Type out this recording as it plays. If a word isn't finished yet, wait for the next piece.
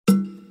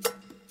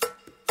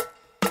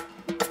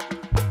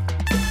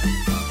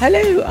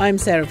Hello, I'm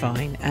Sarah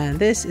Vine, and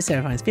this is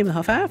Sarah Vine's Female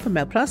Half Hour from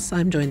Mel Plus.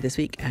 I'm joined this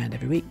week and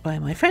every week by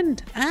my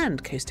friend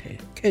and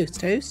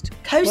co-host,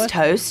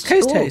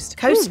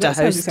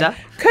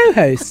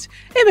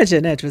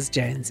 Imogen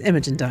Edwards-Jones.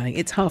 Imogen, darling,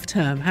 it's half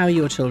term. How are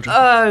your children?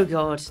 Oh,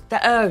 God.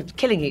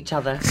 Killing each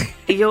other.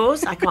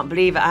 Yours? I can't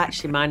believe it.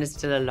 Actually, mine is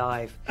still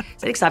alive.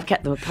 It's because I've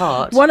kept them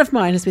apart. One of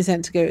mine has been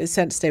sent to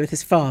stay with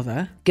his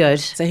father. Good.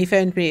 So he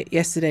phoned me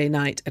yesterday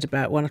night at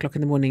about 1 o'clock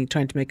in the morning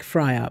trying to make a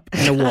fry-up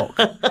in a wok,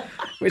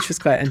 which was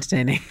quite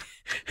entertaining.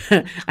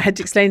 I had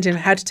to explain to him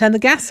how to turn the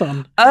gas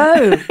on.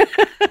 Oh,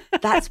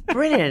 that's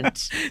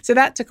brilliant. So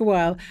that took a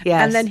while.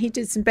 Yes. And then he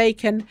did some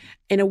bacon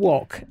in a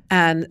wok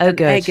and an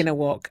egg in a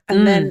wok.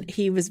 And then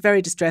he was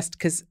very distressed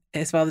because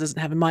his father doesn't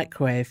have a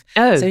microwave.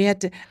 Oh. So he had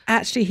to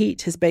actually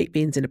heat his baked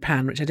beans in a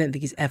pan, which I don't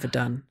think he's ever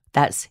done.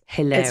 That's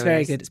hilarious. It's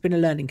very good. It's been a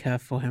learning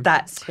curve for him.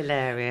 That's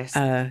hilarious.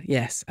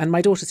 Yes. And my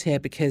daughter's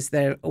here because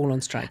they're all on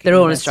strike. They're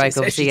all on strike,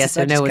 obviously, yes.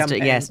 So no one's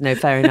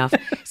fair enough.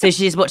 So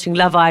she's watching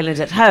Love Island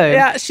at home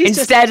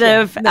instead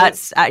of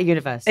at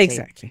university.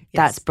 Exactly. Yes.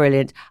 That's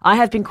brilliant. I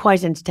have been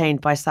quite entertained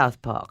by South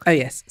Park. Oh,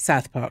 yes.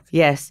 South Park.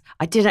 Yes.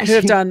 I did actually.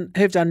 Who've done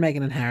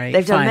Meghan and Harry.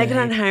 They've done Meghan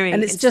and Harry.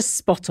 And it's just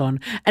spot on.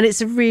 And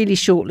it's a really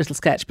short little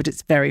sketch, but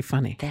it's very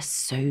funny. They're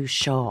so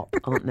sharp,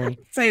 aren't they?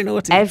 So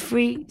naughty.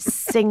 Every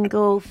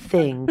single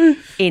thing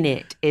in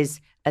it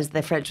is, as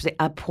the French would say,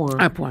 à point.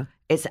 À point.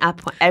 It's à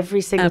point.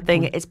 Every single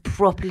thing is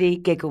properly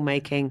giggle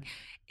making.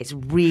 It's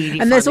really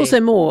funny. There's also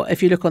more,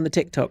 if you look on the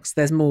TikToks,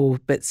 there's more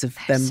bits of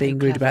them being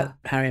rude clever. about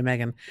Harry and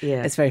Meghan.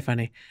 Yeah. It's very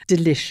funny.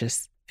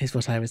 Delicious is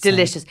what I was saying.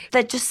 Delicious.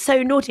 They're just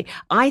so naughty.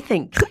 I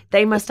think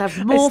they must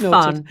have more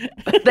fun.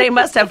 They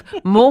must have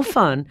more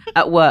fun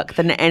at work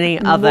than any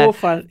other. More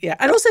fun, yeah.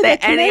 And also they're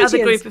any Canadians.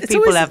 other group of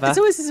people ever. It's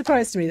always a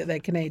surprise to me that they're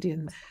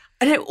Canadians.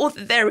 Or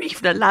that they're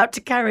even allowed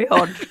to carry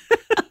on.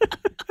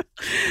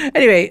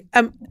 Anyway,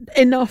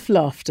 enough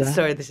laughter.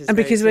 Sorry, this is and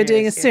because very we're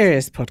doing a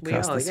serious, serious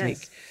podcast this week.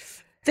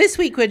 Yes. This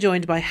week we're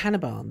joined by Hannah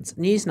Barnes,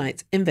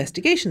 Newsnight's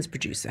investigations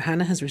producer.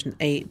 Hannah has written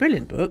a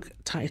brilliant book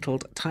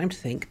titled Time to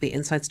Think, the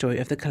inside story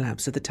of the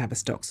collapse of the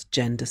Tavistock's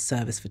gender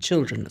service for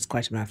children. That's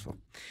quite a mouthful.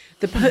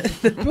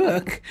 The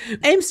book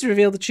aims to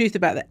reveal the truth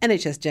about the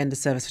NHS gender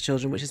service for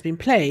children, which has been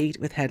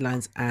plagued with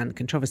headlines and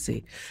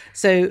controversy.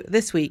 So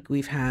this week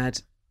we've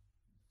had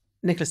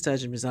Nicola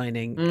Sturgeon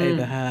resigning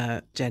over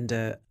her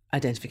gender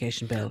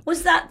identification bill.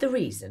 Was that the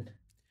reason?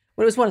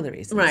 Well, it was one of the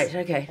reasons. Right,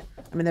 okay.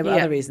 I mean, there were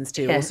other reasons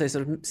too. Yeah. Also,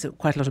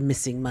 quite a lot of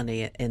missing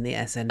money in the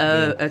SNP.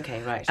 Oh,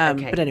 okay, right.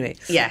 Okay. But anyway,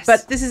 yes.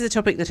 But this is a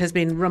topic that has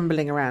been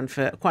rumbling around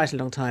for quite a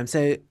long time.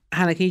 So,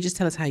 Hannah, can you just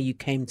tell us how you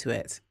came to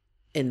it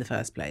in the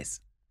first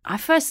place? I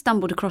first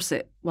stumbled across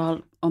it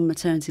while on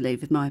maternity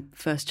leave with my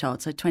first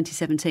child, so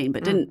 2017,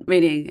 but didn't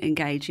really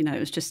engage. It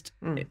was just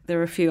there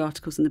were a few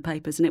articles in the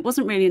papers, and it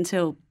wasn't really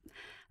until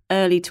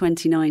early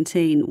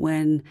 2019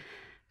 when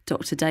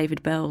Dr.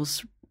 David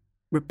Bell's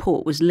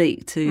report was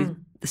leaked to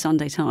the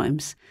Sunday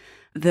Times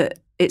that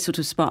it sort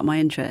of sparked my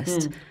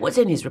interest. What's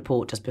in his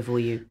report, just before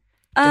you?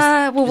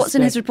 What's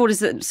in his report is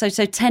that so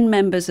 10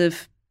 members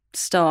of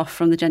staff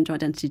from the Gender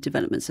Identity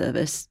Development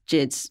Service,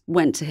 GIDS,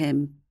 went to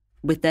him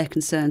with their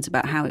concerns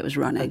about how it was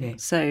running. Okay.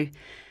 So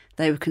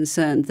they were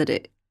concerned that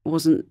it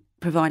wasn't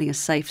providing a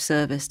safe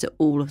service to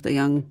all of the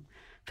young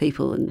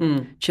people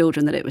and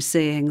children that it was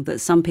seeing,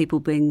 that some people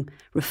being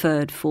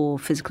referred for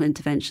physical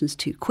interventions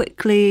too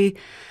quickly,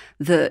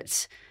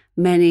 that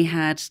many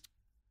had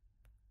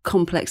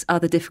complex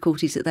other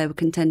difficulties that they were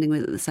contending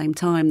with at the same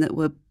time that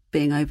were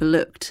being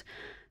overlooked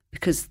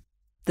because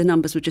the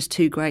numbers were just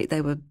too great. They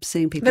were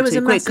seeing people too quickly.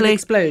 There was a massive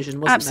explosion,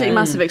 wasn't Absolutely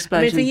there? massive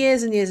explosion. I mean, for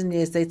years and years and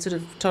years, they'd sort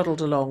of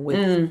toddled along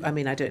with, I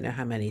mean, I don't know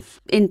how many.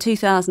 In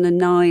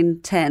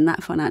 2009-10,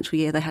 that financial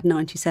year, they had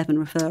 97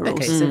 referrals.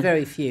 Okay, so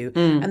very few.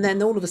 And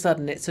then all of a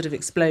sudden it sort of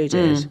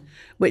exploded,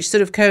 which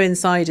sort of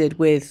coincided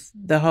with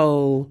the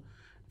whole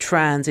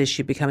trans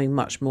issue becoming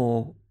much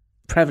more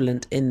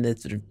prevalent in the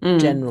sort of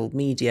general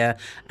media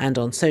and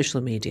on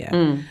social media.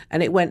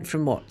 And it went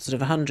from what, sort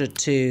of 100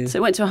 to... So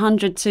it went to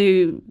 100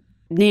 to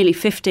nearly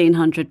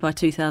 1,500 by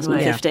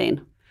 2015.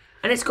 Yeah.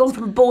 And it's gone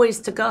from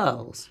boys to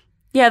girls.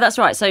 Yeah, that's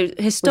right. So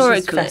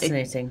historically... Which is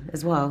fascinating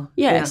as well.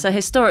 Yeah, so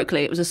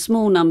historically it was a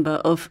small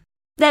number of...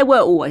 There were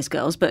always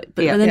girls, but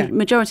the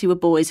majority were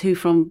boys who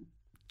from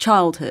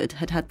childhood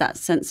had that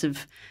sense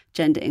of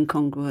gender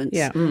incongruence.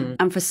 Yeah.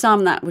 And for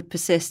some that would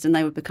persist and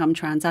they would become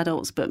trans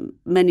adults, but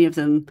many of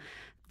them,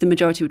 the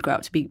majority would grow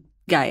up to be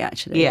gay,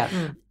 actually. Yeah.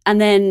 And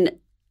then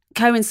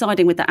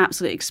coinciding with that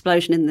absolute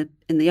explosion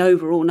in the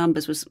overall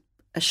numbers was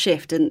a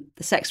shift in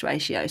the sex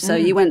ratio. So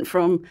you went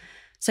from...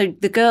 So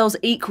the girls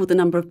equaled the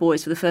number of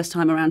boys for the first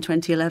time around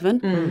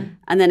 2011.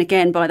 And then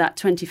again, by that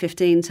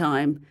 2015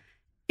 time,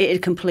 it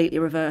had completely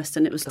reversed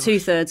and it was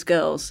 2/3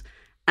 girls.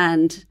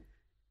 And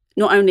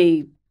not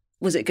only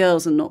was it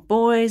girls and not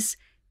boys,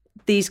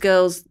 these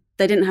girls,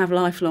 they didn't have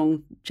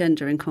lifelong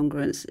gender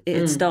incongruence. It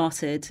had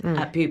started...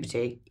 At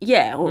puberty.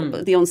 Yeah, or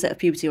the onset of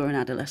puberty or in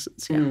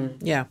adolescence,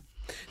 Yeah.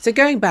 So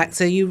going back,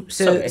 no, because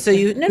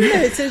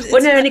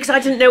I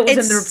didn't know what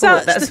was in the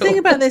report. The thing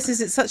about this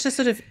is it's such a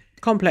sort of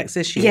complex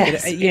issue.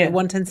 Yes,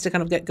 One tends to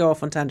kind of go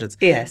off on tangents.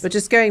 Yes. But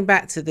just going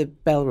back to the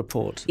Bell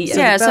report.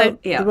 I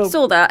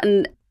saw that,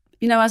 and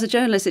as a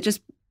journalist, it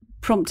just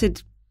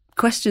prompted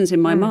questions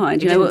in my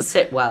mind. It didn't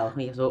sit well.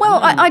 You thought,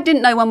 I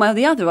didn't know one way or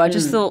the other. I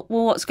just thought,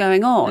 well, what's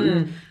going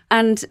on?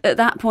 And at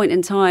that point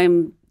in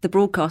time, the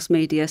broadcast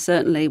media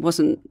certainly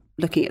wasn't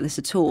looking at this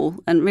at all,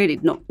 and really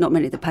not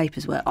many of the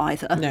papers were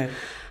either. No.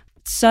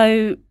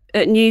 So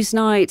at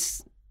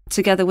Newsnight,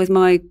 together with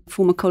my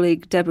former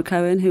colleague Deborah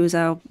Cohen, who was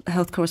our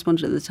health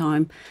correspondent at the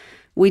time,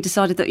 we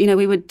decided that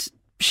we would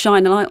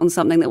shine a light on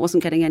something that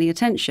wasn't getting any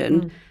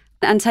attention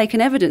and take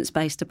an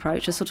evidence-based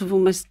approach, a sort of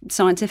almost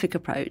scientific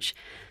approach.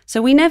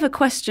 So we never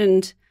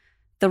questioned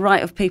the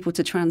right of people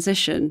to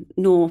transition,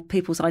 nor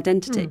people's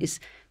identities.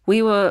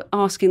 We were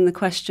asking the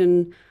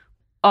question,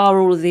 are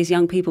all of these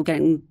young people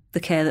getting the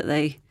care that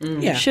they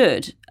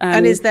should?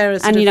 And is there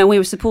we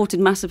were supported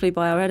massively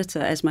by our editor,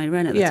 Esme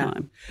Wren, at the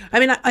time. I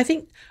mean, I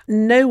think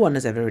no one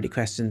has ever really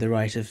questioned the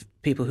right of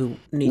people who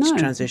need to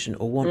transition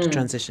or want to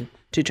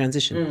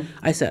transition.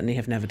 I certainly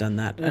have never done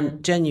that.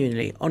 And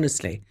genuinely,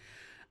 honestly,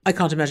 I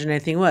can't imagine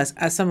anything worse.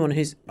 As someone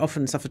who's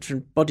often suffered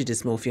from body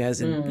dysmorphia, as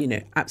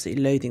in,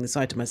 absolutely loathing the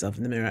sight of myself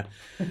in the mirror.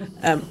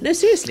 No,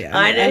 seriously.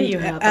 I know you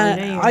have.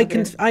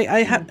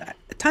 I have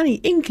a tiny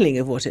inkling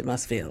of what it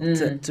must feel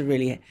to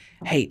really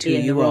hate who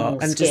you are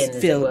and just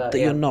feel that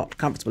you're not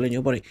comfortable in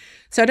your body.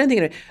 So I don't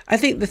think I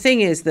think the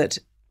thing is that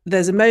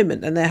there's a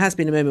moment, and there has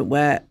been a moment,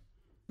 where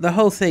the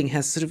whole thing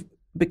has sort of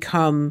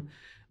become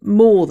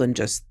more than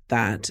just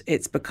that.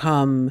 It's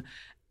become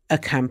a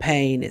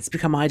campaign, it's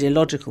become an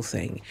ideological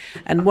thing.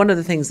 And one of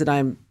the things that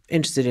I'm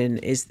interested in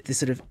is the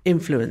sort of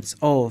influence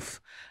of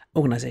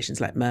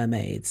organisations like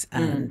Mermaids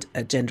and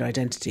gender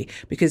identity,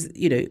 because,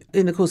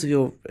 in the course of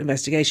your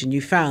investigation,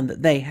 you found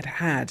that they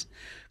had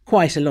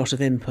quite a lot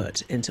of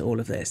input into all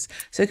of this.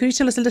 So could you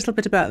tell us a little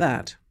bit about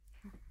that?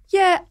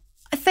 Yeah,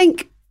 I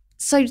think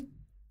so.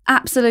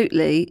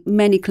 Absolutely,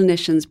 many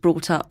clinicians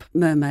brought up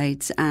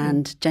Mermaids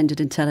and gendered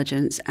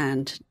intelligence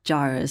and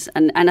GIRAs,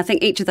 and I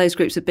think each of those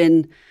groups have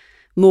been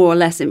more or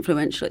less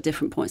influential at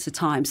different points of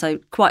time. So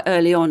quite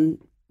early on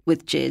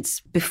with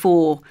GIDS,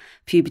 before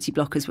puberty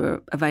blockers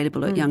were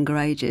available at younger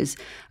ages,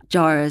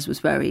 GIRAs was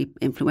very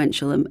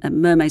influential, and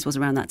Mermaids was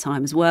around that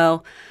time as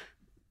well.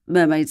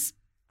 Mermaids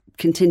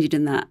continued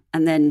in that,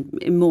 and then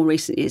in more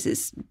recent years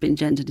it's been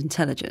gendered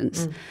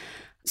intelligence.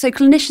 So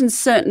clinicians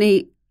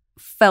certainly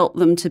felt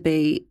them to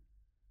be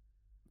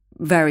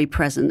very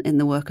present in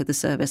the work of the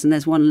service, and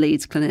there's one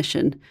Leeds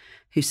clinician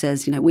who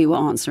says, we were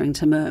answering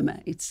to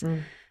Mermaids.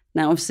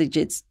 Now, obviously,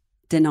 GIDS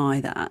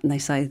deny that, and they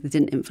say they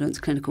didn't influence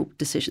clinical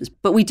decisions.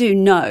 But we do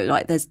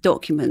know, there's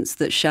documents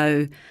that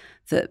show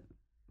that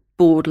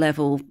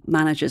board-level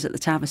managers at the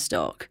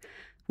Tavistock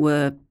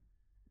were,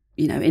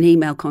 in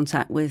email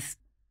contact with,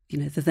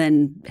 the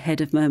then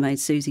head of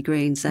Mermaids, Susie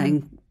Green,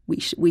 saying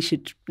we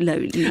should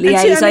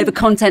liaise over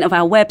content of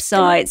our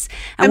websites.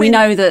 And we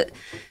know that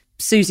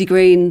Susie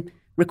Green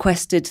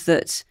requested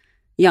that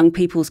young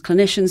people's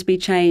clinicians be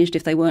changed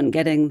if they weren't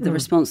getting the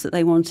response that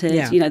they wanted.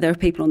 There are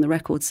people on the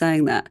record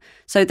saying that.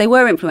 So they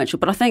were influential,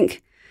 but I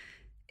think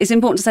it's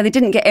important to say they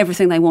didn't get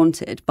everything they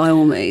wanted, by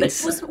all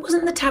means. But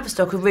wasn't the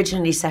Tavistock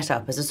originally set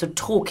up as a sort of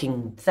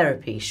talking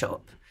therapy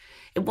shop?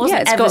 It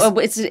wasn't.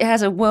 It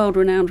has a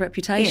world-renowned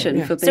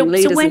reputation for being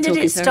leaders in talking therapy. So when did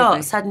it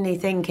start suddenly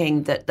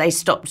thinking that they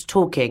stopped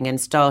talking and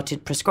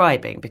started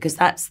prescribing? Because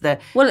that's the...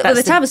 Well,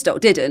 the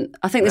Tavistock didn't.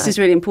 I think this is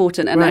really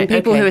important. And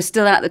people who are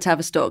still at the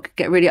Tavistock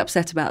get really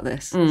upset about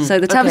this. So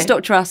the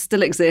Tavistock Trust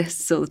still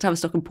exists, or the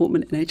Tavistock and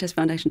Portman NHS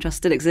Foundation Trust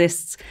still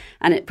exists,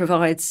 and it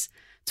provides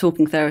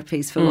talking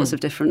therapies for lots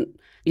of different,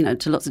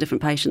 to lots of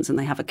different patients, and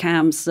they have a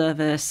CAMS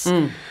service.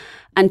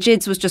 And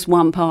GIDS was just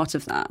one part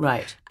of that.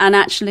 Right. And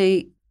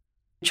actually,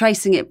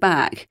 tracing it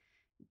back,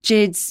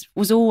 GIDS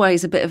was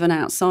always a bit of an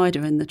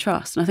outsider in the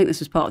trust. And I think this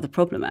was part of the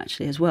problem,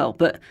 actually, as well.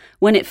 But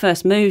when it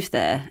first moved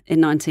there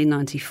in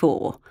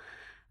 1994,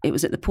 it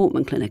was at the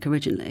Portman Clinic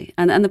originally.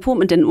 And the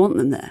Portman didn't want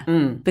them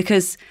there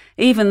because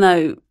even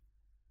though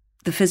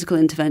the physical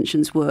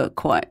interventions were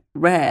quite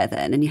rare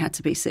then and you had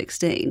to be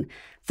 16,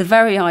 the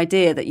very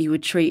idea that you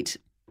would treat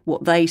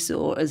what they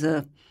saw as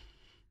a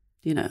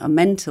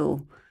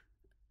mental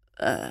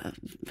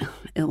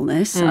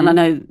illness, and I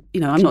know,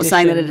 I'm not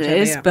saying that it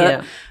is,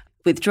 but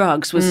with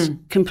drugs was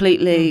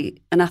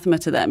completely anathema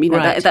to them.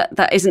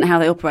 That isn't how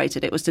they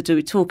operated. It was to do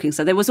with talking.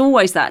 So there was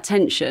always that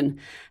tension,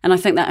 and I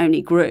think that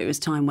only grew as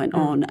time went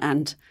on,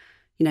 and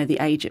the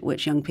age at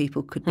which young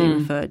people could be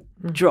referred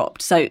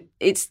dropped. So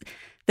it's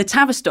the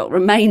Tavistock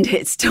remained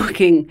its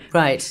talking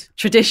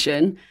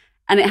tradition,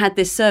 and it had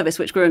this service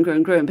which grew and grew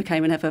and grew and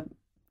became an ever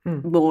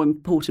more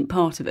important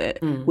part of it,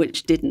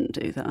 which didn't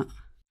do that.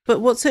 But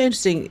what's so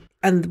interesting,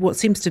 and what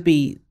seems to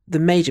be the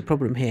major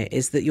problem here,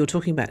 is that you're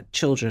talking about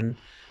children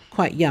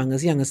quite young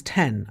as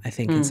 10, I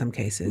think, in some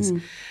cases.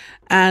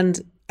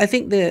 And I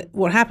think that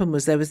what happened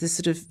was there was this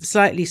sort of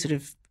slightly sort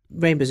of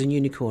rainbows and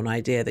unicorn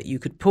idea that you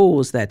could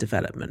pause their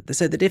development,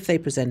 so that if they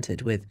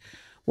presented with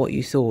what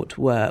you thought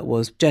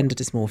was gender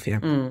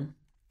dysmorphia,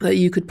 that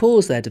you could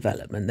pause their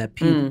development, their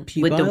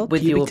pubile,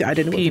 with your puberty, I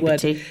don't know puberty.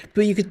 what the word,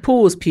 but you could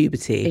pause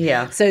puberty,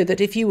 so that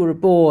if you were a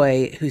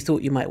boy who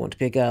thought you might want to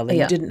be a girl, then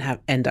you didn't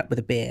end up with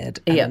a beard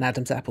and an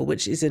Adam's apple,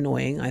 which is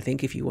annoying, I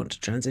think, if you want to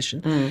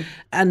transition.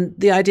 And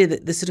the idea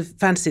that the sort of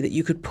fantasy that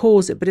you could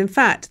pause it, but in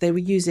fact they were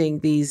using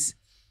these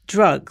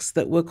drugs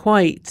that were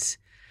quite,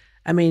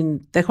 I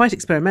mean, they're quite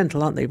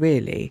experimental, aren't they?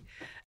 Really,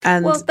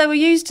 and well, they were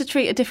used to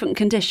treat a different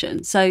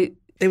condition, so.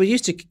 They were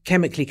used to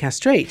chemically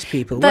castrate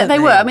people, They weren't they?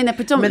 were. I mean, they're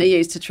predominantly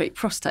used to treat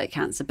prostate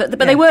cancer, but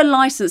they were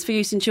licensed for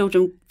use in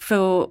children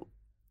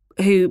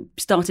who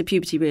started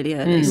puberty really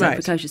early, so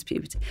precocious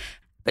puberty.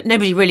 But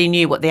nobody really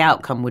knew what the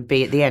outcome would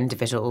be at the end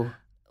of it all.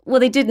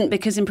 Well, they didn't,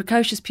 because in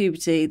precocious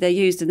puberty they're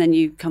used and then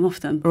you come off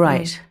them,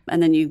 right?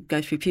 And then you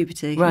go through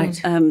puberty, right?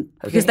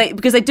 Because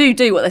they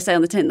do what they say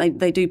on the tin.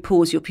 They do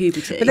pause your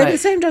puberty. But they're the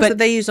same drugs that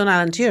they used on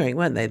Alan Turing,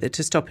 weren't they?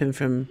 To stop him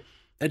from.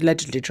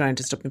 Allegedly trying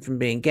to stop him from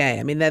being gay.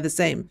 I mean, they're the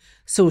same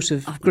sort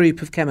of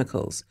group of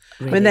chemicals.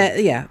 Really? I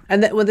mean,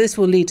 and this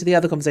will lead to the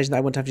other conversation that I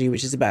want to have with you,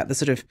 which is about the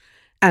sort of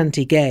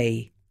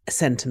anti-gay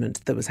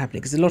sentiment that was happening.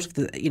 Because a lot of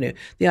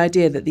the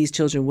idea that these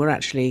children were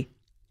actually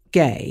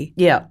gay,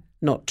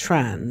 not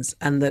trans,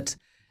 and that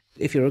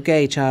if you're a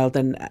gay child,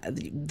 then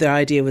the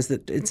idea was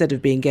that instead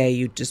of being gay,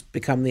 you'd just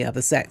become the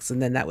other sex,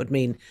 and then that would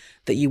mean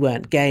that you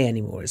weren't gay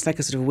anymore. It's like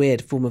a sort of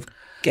weird form of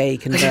gay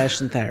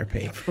conversion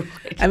therapy.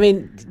 I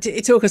mean,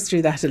 talk us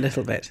through that a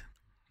little bit.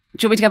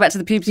 Do you want me to go back to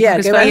the puberty? Yeah,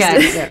 go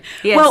back to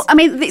Yes. Well, I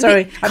mean,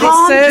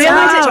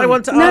 I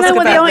want to ask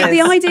about this.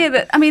 The idea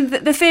that, I mean,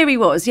 the theory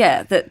was,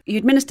 that you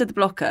administered the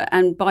blocker,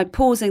 and by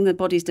pausing the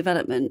body's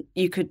development,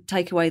 you could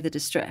take away the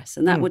distress,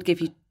 and that would give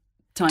you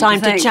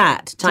time to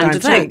chat, time to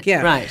think.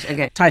 Yeah, right.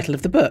 Okay. Title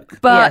of the book,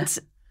 but.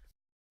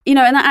 And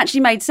that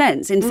actually made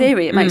sense. In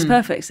theory, it makes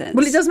perfect sense.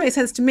 Well, it does make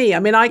sense to me. I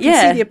mean, I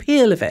can see the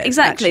appeal of it.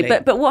 Exactly.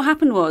 But what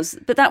happened was,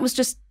 that was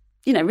just,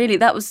 really,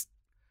 that was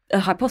a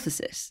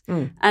hypothesis.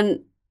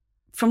 And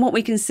from what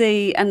we can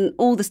see, and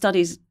all the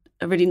studies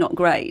are really not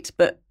great,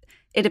 but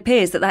it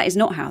appears that is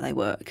not how they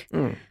work.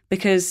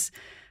 Because,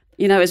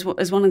 as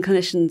one of the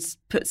clinicians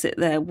puts it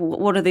there,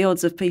 what are the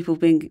odds of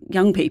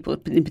young people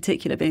in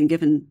particular, being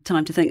given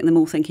time to think and them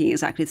all thinking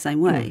exactly the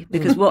same way?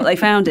 Because what they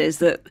found is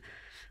that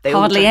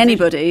hardly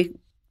anybody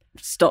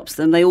stops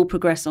them. They all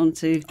progress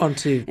into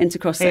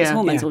cross-sex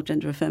hormones or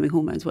gender-affirming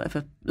hormones,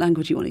 whatever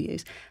language you want to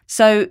use.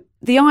 So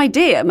the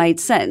idea made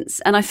sense,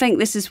 and I think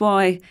this is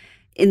why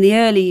in the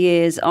early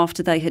years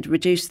after they had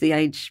reduced the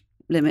age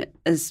limit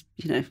as,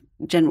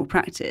 general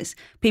practice,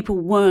 people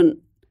were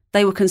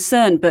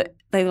concerned, but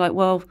they were like,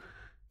 well,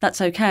 that's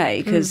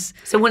okay, because...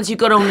 So once you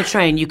got on the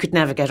train, you could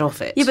never get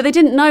off it? Yeah, but they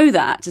didn't know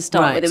that to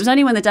start with. It was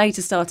only when the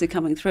data started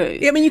coming through.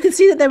 Yeah, I mean, you can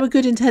see that there were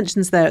good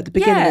intentions there at the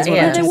beginning as well.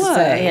 Yeah, there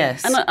were.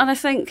 Yes. And I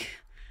think...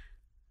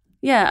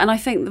 Yeah, and I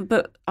think...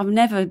 But I'm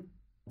never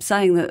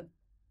saying that,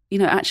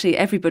 actually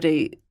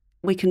everybody...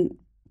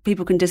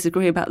 People can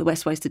disagree about the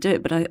best ways to do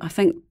it, but I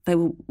think they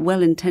were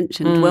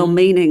well-intentioned,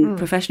 well-meaning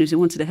professionals who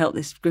wanted to help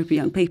this group of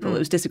young people. There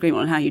was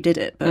disagreement on how you did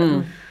it,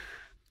 but...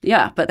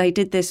 Yeah, but they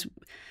did this...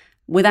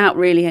 without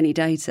really any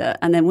data.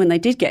 And then when they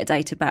did get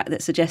data back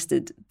that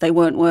suggested they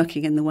weren't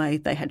working in the way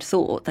they had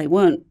thought, they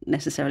weren't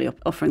necessarily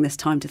offering this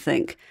time to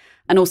think.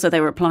 And also they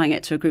were applying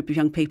it to a group of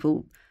young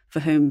people for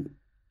whom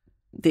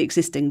the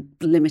existing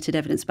limited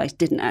evidence base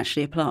didn't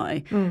actually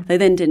apply. They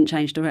then didn't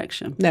change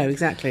direction. No,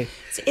 exactly.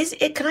 So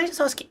can I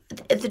just ask you,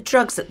 the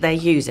drugs that they're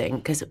using,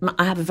 because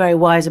I have a very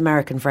wise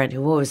American friend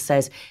who always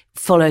says,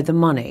 follow the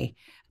money.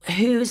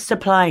 Who's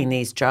supplying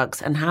these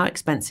drugs and how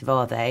expensive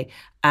are they?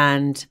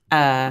 And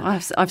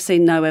I've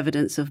seen no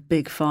evidence of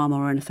big pharma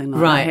or anything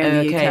like that here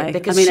in the UK.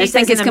 Because I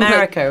think it's in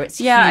America, it's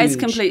huge. It's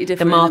completely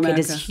different. The market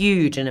is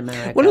huge in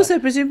America. Well, also,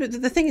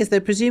 the thing is, though,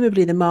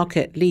 presumably the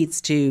market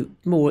leads to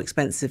more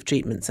expensive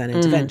treatments and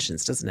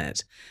interventions, doesn't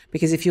it?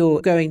 Because if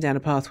you're going down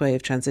a pathway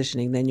of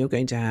transitioning, then you're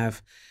going to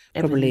have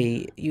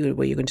probably you're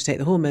going to take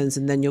the hormones,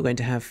 and then you're going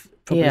to have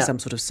probably some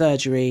sort of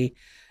surgery.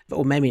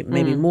 Or maybe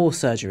more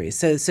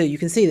surgeries. So you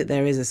can see that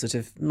there is a sort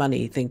of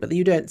money thing, but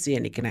you don't see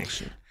any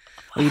connection.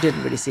 Or you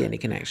didn't really see any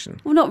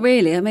connection. Well, not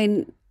really. I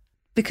mean,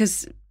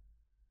 because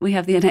we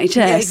have the NHS.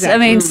 Yeah, exactly. I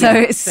mean, so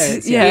it's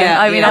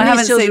I mean, I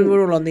haven't seen.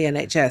 We're all on the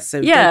NHS,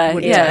 so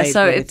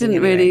So it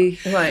didn't really.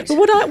 Right. But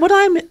what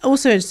I'm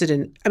also interested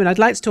in, I mean, I'd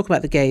like to talk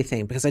about the gay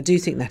thing because I do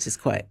think that is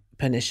quite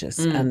pernicious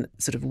and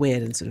sort of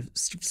weird and sort of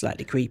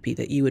slightly creepy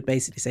that you would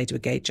basically say to a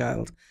gay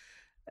child,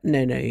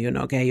 no, you're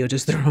not gay, you're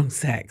just the wrong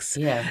sex.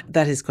 Yeah.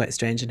 That is quite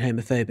strange and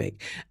homophobic.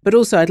 But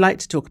also I'd like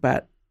to talk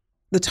about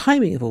the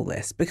timing of all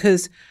this,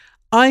 because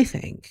I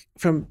think,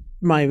 from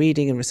my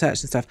reading and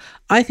research and stuff,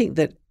 I think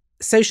that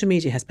social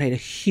media has played a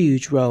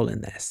huge role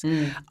in this.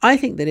 I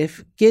think that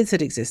if GIDS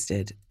had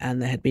existed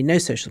and there had been no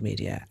social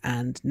media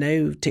and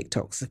no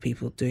TikToks of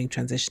people doing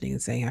transitioning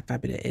and saying how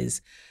fabulous it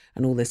is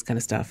and all this kind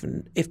of stuff,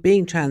 and if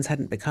being trans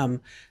hadn't become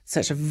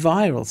such a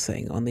viral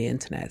thing on the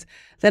internet,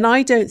 then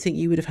I don't think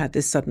you would have had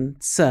this sudden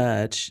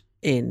surge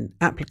in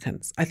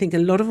applicants. I think a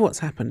lot of what's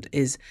happened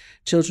is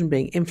children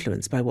being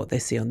influenced by what they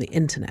see on the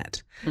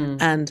internet.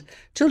 And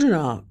children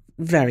are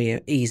very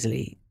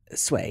easily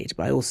swayed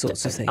by all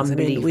sorts of things. I mean,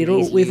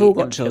 Unbelievably we've all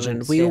got easily children.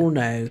 influenced, We yeah. all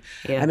know.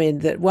 Yeah. I mean,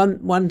 that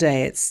one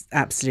day it's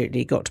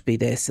absolutely got to be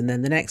this, and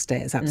then the next day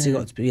it's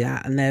absolutely got to be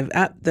that, and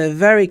they're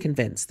very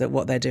convinced that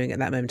what they're doing at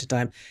that moment in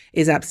time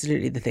is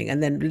absolutely the thing,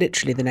 and then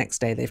literally the next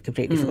day they've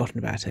completely forgotten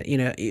about it.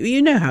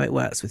 You know how it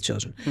works with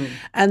children,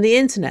 and the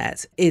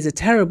internet is a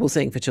terrible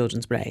thing for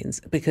children's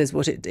brains because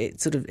what it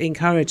sort of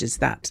encourages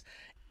that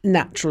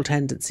natural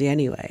tendency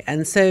anyway,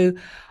 and so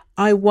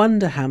I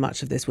wonder how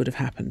much of this would have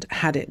happened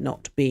had it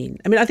not been.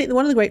 I mean, I think that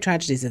one of the great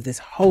tragedies of this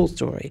whole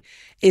story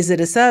is that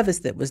a service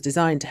that was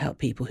designed to help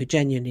people who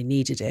genuinely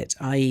needed it,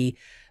 i.e.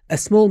 a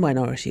small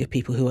minority of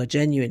people who are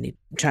genuinely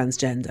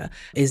transgender,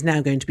 is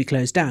now going to be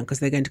closed down because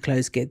they're going to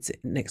close GIDS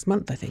next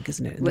month, I think,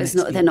 isn't it?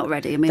 Well, they're not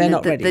ready. I mean, They're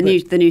not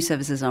ready, the new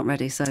services aren't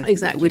ready, so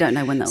Exactly. we don't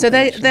know when that will So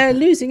be. they're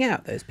losing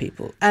out, those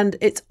people. And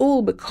it's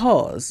all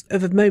because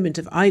of a moment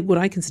of what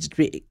I consider to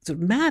be sort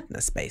of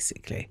madness,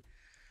 basically.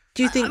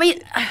 Do you think?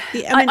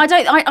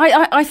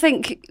 I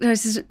think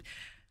this is.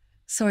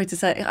 Sorry to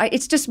say,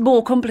 it's just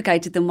more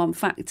complicated than one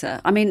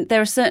factor. I mean,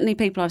 there are certainly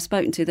people I've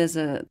spoken to. There's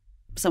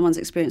someone's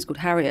experience called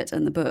Harriet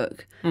in the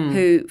book,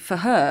 who, for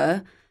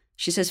her,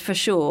 she says for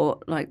sure,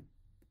 like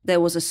there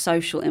was a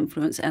social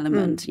influence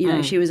element.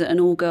 She was at an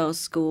all-girls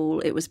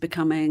school. It was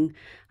becoming,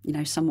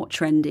 somewhat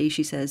trendy.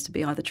 She says to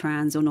be either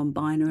trans or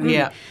non-binary.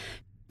 Yeah.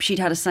 She'd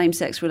had a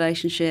same-sex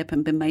relationship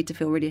and been made to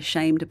feel really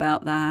ashamed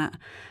about that.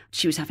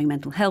 She was having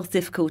mental health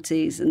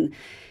difficulties and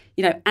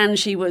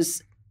she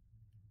was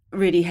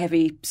really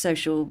heavy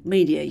social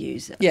media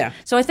user. Yeah.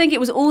 So I think it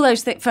was all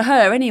those things, for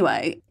her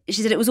anyway,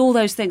 she said it was all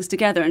those things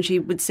together, and she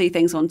would see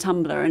things on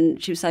Tumblr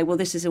and she would say, well,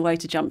 this is a way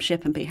to jump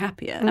ship and be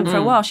happier. And for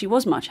a while she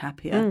was much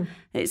happier.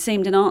 It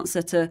seemed an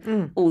answer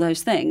to all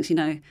those things,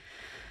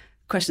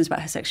 questions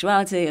about her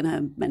sexuality and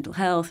her mental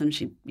health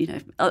and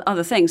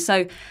other things.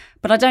 So,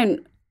 but I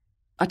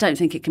don't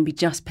think it can be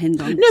just pinned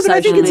on. No, but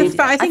I think social it's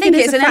media. I think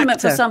it's a an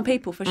element for factor. some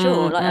people, for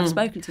sure. Like I've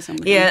spoken to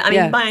somebody. Yeah, I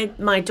mean, Yeah.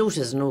 my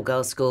daughter's an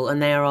all-girls school,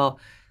 and there are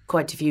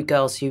quite a few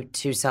girls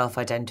who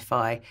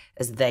self-identify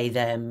as they,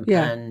 them,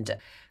 Yeah. and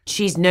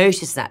she's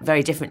noticed that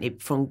very differently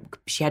from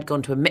she had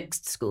gone to a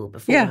mixed school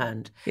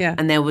beforehand, Yeah.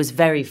 and there was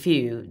very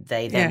few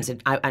they, them,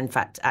 Yeah. in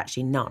fact,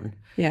 actually none.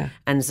 Yeah.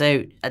 And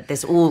so at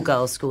this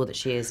all-girls school that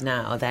she is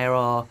now, there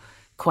are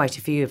quite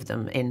a few of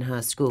them in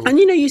her school. And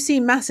you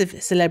see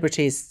massive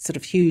celebrities, sort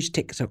of huge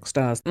TikTok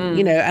stars,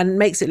 and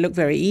makes it look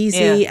very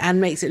easy and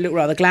makes it look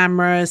rather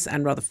glamorous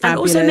and rather And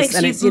fabulous. also makes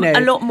it's, you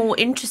a lot more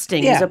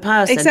interesting Yeah, as a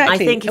person. exactly.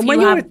 I think if And you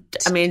when have,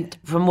 I mean,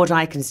 from what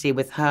I can see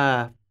with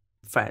her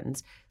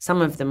friends,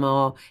 some of them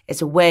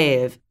it's a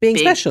way of Being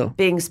special.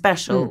 Being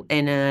special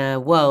in a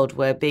world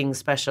where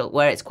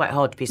it's quite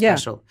hard to be Yeah.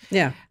 special.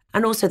 Yeah.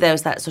 And also there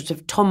was that sort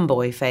of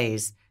tomboy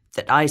phase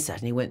that I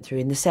certainly went through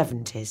in the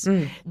 70s.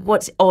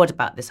 What's odd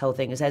about this whole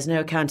thing is there's no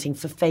accounting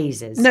for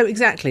phases. No,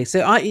 exactly.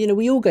 So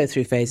we all go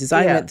through phases.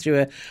 I went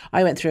through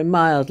a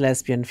mild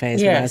lesbian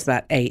phase when I was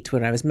about 8,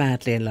 where I was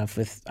madly in love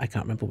with, I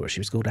can't remember what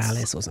she was called,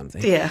 Alice or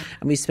something. Yeah.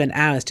 And we spent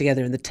hours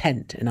together in the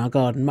tent in our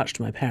garden, much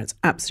to my parents'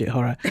 absolute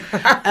horror.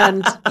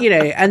 And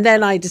and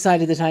then I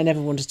decided that I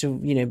never wanted to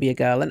be a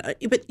girl.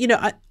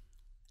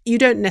 You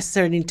don't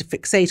necessarily need to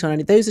fixate on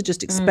any. Those are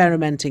just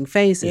experimenting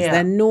phases. Yeah.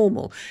 They're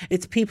normal.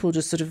 It's people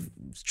just sort of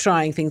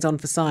trying things on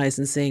for size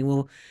and saying,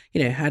 well,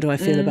 how do I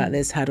feel about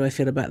this? How do I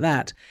feel about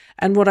that?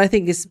 And what I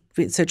think is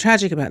so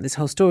tragic about this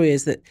whole story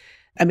is that,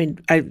 I mean,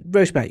 I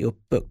wrote about your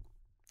book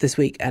this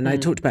week and I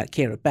talked about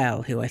Keira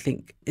Bell, who I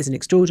think is an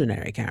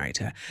extraordinary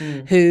character,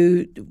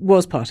 who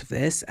was part of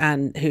this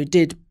and who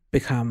did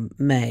become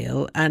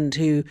male and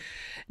who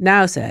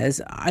now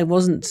says I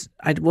wasn't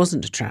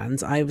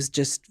trans, I was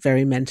just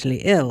very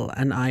mentally ill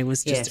and I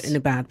was just in a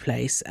bad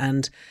place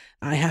and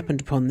I happened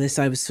upon this,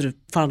 I was sort of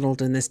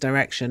funneled in this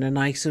direction and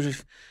I sort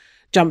of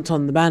jumped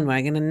on the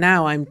bandwagon and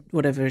now I'm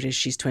whatever it is,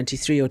 she's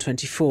 23 or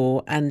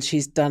 24 and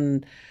she's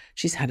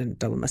had a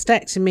double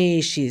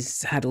mastectomy,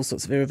 she's had all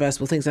sorts of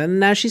irreversible things and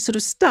now she's sort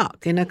of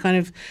stuck in a kind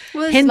of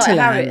hinterland. Like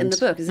Harriet in the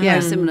book is a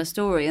very similar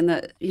story in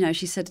that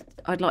she said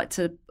I'd like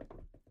to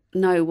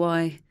know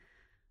why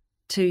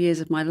 2 years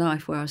of my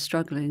life where I was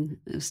struggling,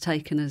 it was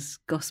taken as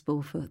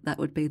gospel for that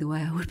would be the way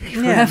I would be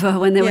forever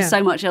when there was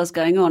so much else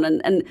going on.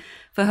 And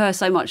for her,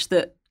 so much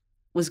that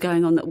was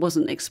going on that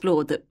wasn't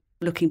explored that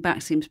looking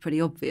back seems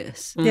pretty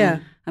obvious.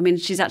 Yeah. I mean,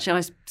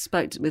 I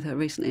spoke with her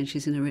recently and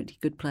she's in a really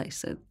good place.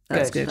 So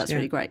that's good. That's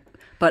really great.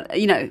 But,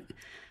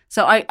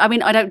 so I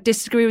mean, I don't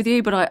disagree with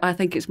you, but I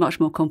think it's much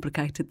more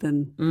complicated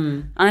than,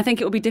 and I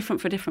think it will be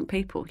different for different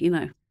people,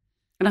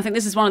 And I think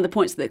this is one of the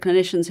points that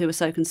clinicians who were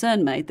so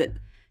concerned made, that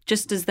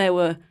just as there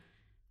were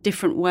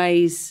different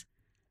ways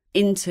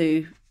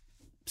into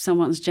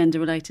someone's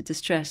gender-related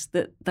distress,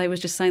 that they were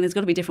just saying there's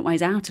got to be different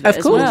ways out of it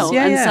as well.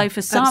 Yeah, and yeah. so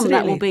for some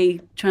that will be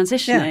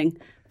transitioning,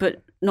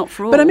 but not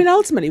for all. But I mean,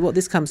 ultimately what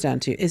this comes down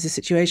to is a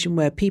situation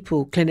where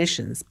people,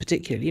 clinicians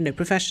particularly,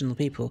 professional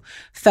people,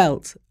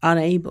 felt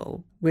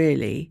unable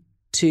really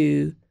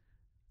to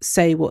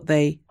say what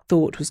they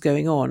thought was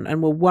going on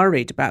and were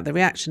worried about the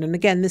reaction. And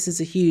again, this is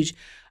a huge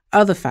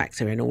other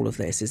factor in all of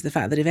this is the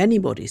fact that if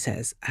anybody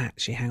says,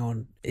 actually, hang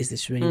on, is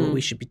this really what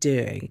we should be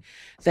doing?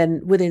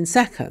 Then within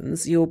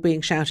seconds, you're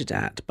being shouted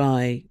at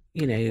by,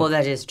 well,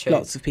 that is true.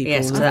 Lots of people.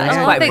 Yes, so that's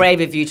quite brave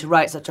of you to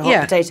write such a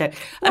hot potato.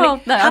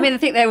 I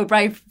think they were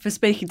brave for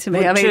speaking to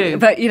me. Well, true.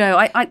 But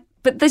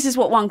but this is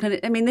what one can.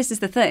 I mean, this is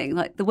the thing.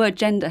 Like the word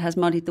gender has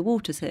muddied the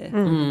waters here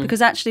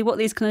because actually, what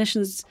these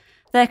clinicians,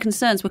 their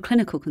concerns were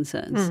clinical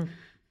concerns,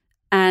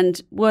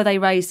 and were they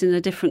raised in a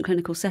different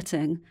clinical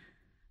setting,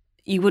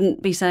 you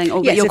wouldn't be saying,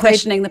 "Oh, but you're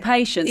questioning the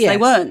patients." They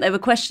weren't. They were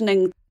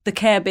questioning the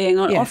care being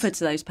offered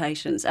to those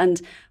patients.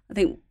 And I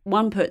think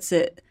one puts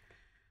it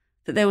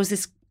that there was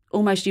this.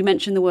 Almost, you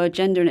mentioned the word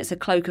gender and it's a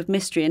cloak of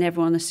mystery and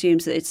everyone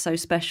assumes that it's so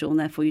special and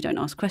therefore you don't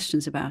ask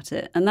questions about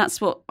it. And that's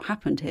what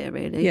happened here,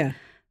 really. Yeah.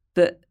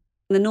 But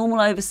the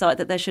normal oversight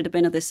that there should have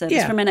been of this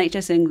service from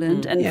NHS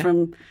England and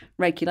from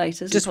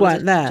regulators just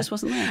wasn't there.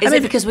 Is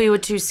it because we were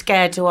too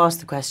scared to ask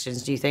the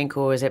questions, do you think,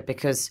 or is it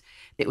because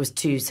it was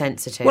too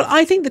sensitive? Well,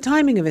 I think the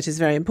timing of it is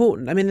very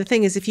important. I mean, the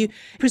thing is, if you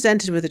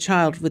presented with a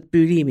child with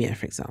bulimia,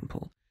 for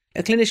example,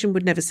 a clinician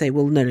would never say,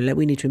 well, no,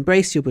 we need to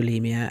embrace your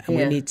bulimia and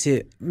we need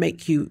to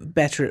make you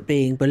better at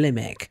being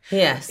bulimic.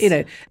 Yes.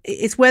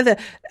 It's whether,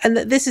 and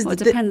this is... Well,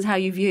 it depends how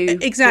you view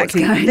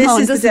exactly. What's going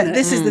on,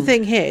 This is the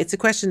thing here. It's a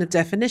question of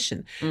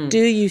definition. Do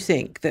you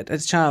think that a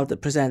child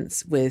that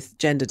presents with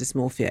gender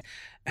dysmorphia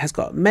has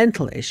got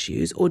mental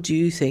issues, or do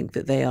you think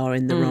that they are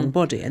in the wrong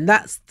body? And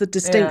that's the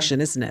distinction,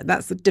 isn't it?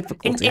 That's the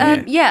difficulty.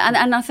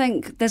 And I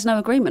think there's no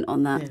agreement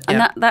on that.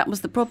 And that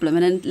was the problem.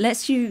 And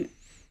unless you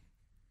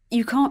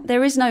can't,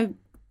 there is no,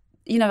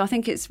 I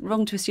think it's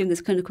wrong to assume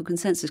there's clinical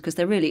consensus because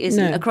there really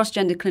isn't across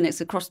gender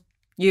clinics, across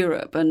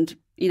Europe and,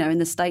 in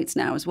the States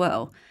now as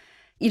well.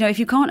 If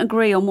you can't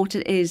agree on what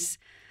it is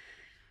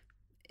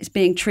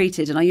being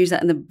treated, and I use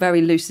that in the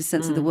very loosest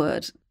sense of the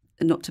word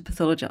and not to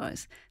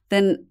pathologise,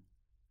 then,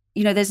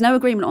 there's no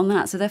agreement on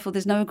that. So therefore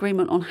there's no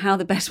agreement on how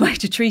the best way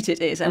to treat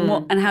it is and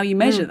what and how you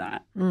measure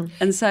that.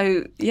 And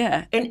so,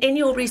 In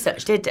your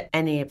research, did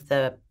any of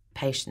the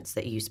patients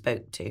that you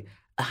spoke to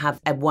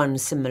have one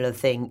similar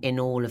thing in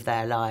all of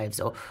their lives,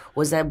 or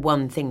was there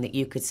one thing that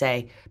you could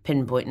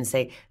pinpoint and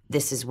say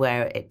this is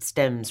where it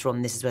stems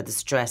from, this is where the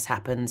stress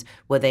happens?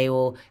 Were they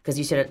all, because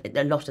you said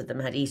a lot of them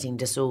had eating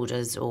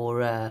disorders or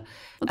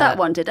that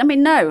one did. I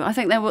mean, no, I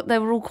think they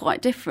were all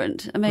quite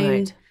different. I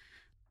mean,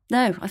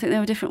 no, I think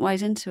there were different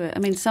ways into it. I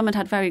mean, some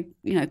had very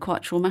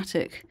quite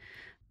traumatic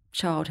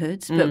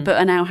childhoods but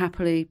are now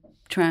happily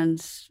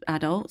trans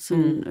adults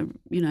and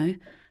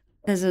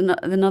there's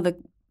another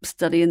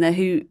study in there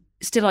who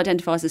still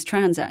identifies as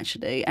trans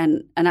actually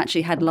and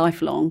actually had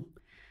lifelong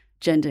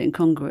gender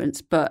incongruence,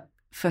 but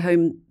for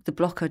whom the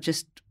blocker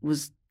just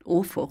was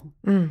awful.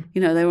 They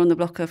were on the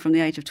blocker from the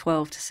age of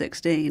 12 to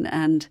 16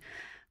 and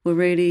were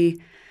really,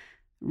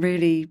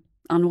 really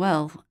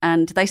unwell.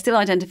 And he still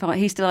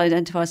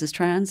identifies as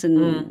trans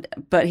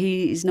but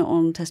he's not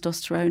on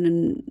testosterone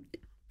and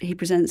he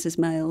presents as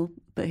male,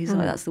 but he's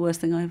like, that's the worst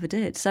thing I ever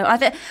did. So I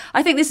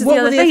think this is the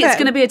other thing. It's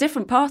going to be a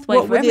different pathway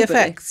for everybody. What were the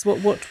effects?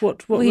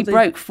 What he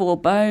broke 4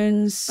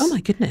 bones. Oh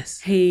my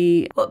goodness.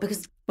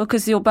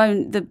 Because your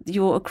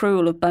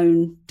accrual of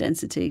bone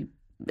density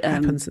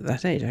happens at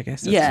that age, I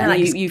guess.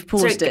 You've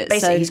paused it.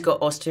 Basically, he's got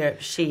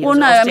osteoporosis. Well,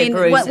 no, I mean,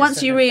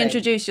 once you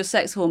reintroduce your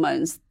sex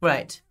hormones,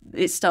 right,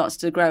 it starts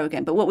to grow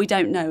again. But what we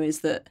don't know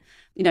is that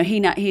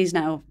he's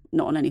now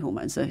not on any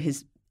hormones, so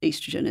his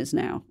estrogen is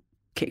now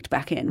kicked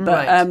back in.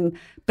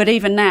 But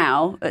even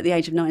now, at the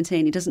age of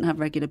 19, he doesn't have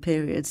regular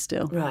periods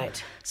still.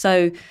 Right.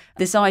 So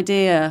this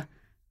idea,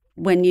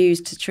 when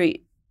used to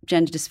treat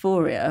gender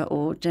dysphoria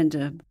or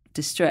gender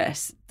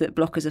distress, that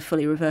blockers are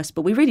fully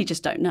reversible, we really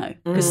just don't know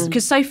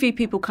because so few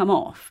people come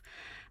off.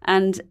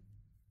 And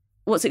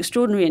what's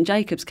extraordinary in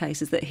Jacob's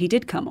case is that he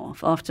did come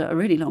off after a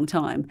really long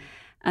time,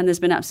 and there's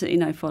been absolutely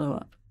no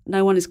follow-up.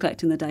 No one is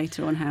collecting the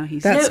data on how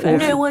he's...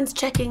 No one's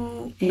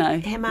checking him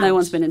out? No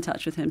one's been in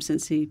touch with him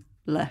since he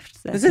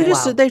left.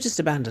 They've just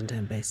abandoned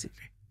him,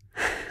 basically.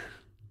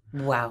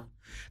 Wow.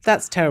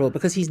 That's terrible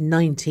because he's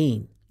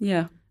 19.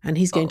 Yeah. And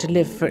he's going to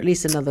live for at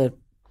least another...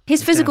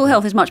 His physical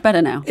health is much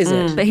better now. Is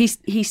it? But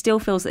he still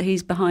feels that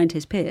he's behind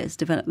his peers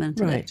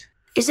developmentally. Right.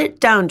 Is it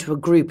down to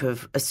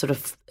a sort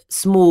of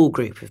small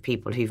group of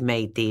people who've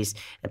made these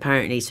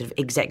apparently sort of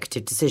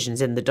executive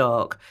decisions in the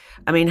dark?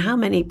 I mean, how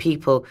many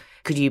people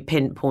could you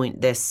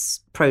pinpoint this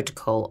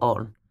protocol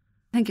on?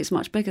 I think it's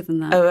much bigger than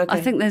that. Oh, okay.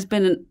 I think there's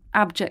been an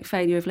abject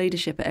failure of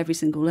leadership at every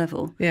single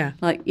level. Yeah.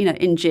 Like,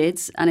 in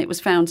GIDS, and it was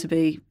found to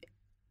be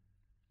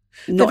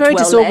not very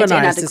well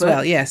disorganised as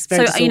well, yes.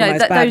 Very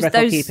disorganised, bad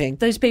record keeping.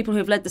 Those people who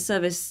have led the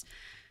service,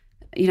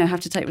 have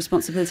to take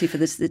responsibility for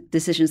the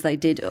decisions they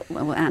did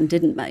and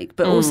didn't make,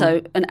 but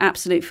also an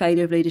absolute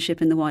failure of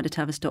leadership in the wider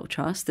Tavistock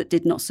Trust that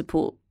did not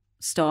support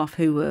staff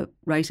who were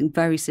raising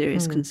very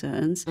serious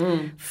concerns,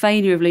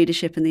 failure of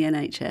leadership in the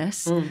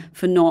NHS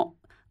for not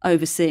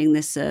overseeing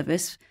this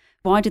service.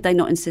 Why did they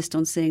not insist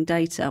on seeing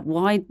data?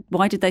 Why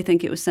did they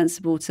think it was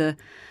sensible to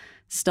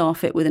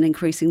staff it with an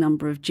increasing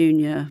number of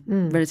junior,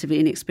 relatively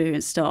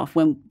inexperienced staff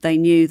when they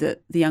knew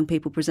that the young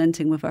people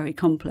presenting were very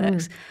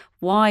complex.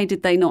 Why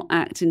did they not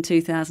act in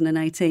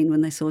 2018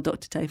 when they saw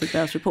Dr. David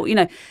Bell's report? You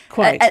know,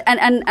 Quite.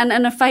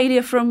 And a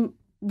failure from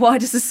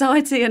wider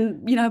society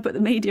and, you know, put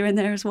the media in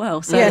there as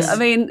well. So, Yes. I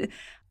mean,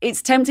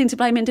 it's tempting to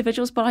blame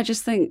individuals, but I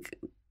just think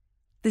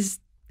there's...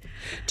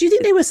 Do you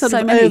think they were sort So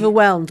of many.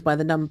 overwhelmed by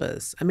the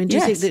numbers? I mean, do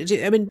you Yes. think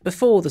that,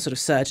 before the sort of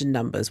surge in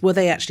numbers, were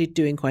they actually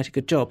doing quite a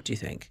good job, do you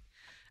think?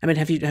 I mean,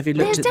 have you looked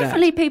There's at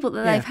definitely that? people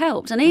that Yeah. they've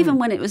helped. And even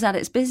when it was at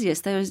its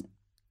busiest, there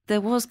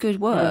was good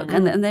work.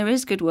 And there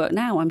is good work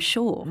now, I'm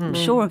sure. I'm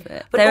sure of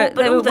it. But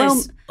They were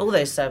all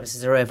those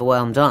services are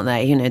overwhelmed, aren't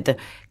they? You know, the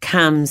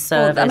CAMS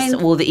service, I mean,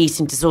 all the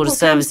eating disorder CAMS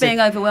services.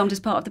 being overwhelmed is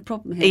part of the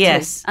problem here.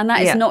 Yes. Too. And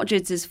that is Yeah. not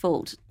JIDS's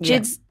fault. Yeah.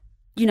 JIDS,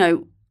 you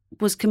know,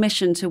 was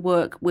commissioned to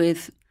work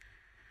with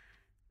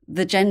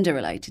the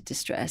gender-related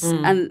distress.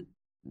 And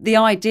the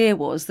idea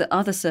was that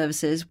other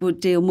services would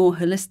deal more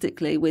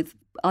holistically with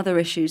other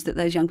issues that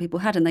those young people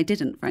had, and they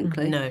didn't,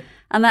 frankly. No.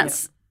 And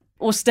that's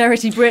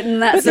austerity Britain.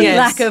 That's a Yes.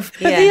 lack of...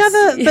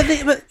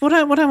 But but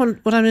what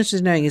I'm interested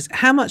in knowing is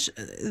how much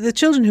the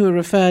children who were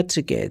referred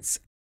to GIDS,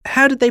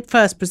 how did they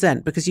first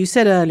present? Because you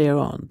said earlier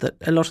on that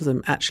a lot of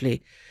them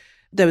actually,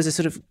 there was a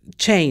sort of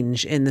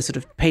change in the sort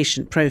of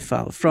patient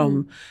profile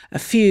from a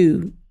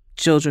few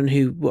children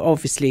who were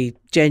obviously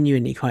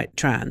genuinely quite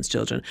trans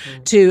children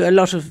to a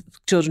lot of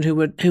children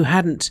who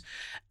hadn't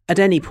at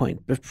any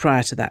point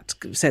prior to that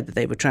said that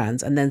they were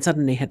trans and then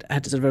suddenly had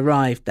sort of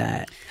arrived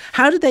there.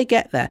 How did they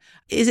get there?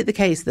 Is it the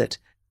case that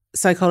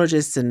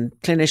psychologists and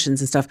clinicians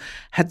and stuff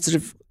had sort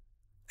of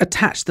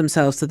attached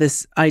themselves to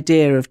this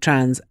idea of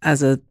trans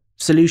as a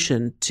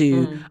solution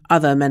to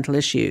other mental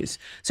issues?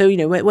 So, you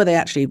know, were they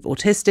actually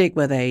autistic?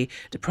 Were they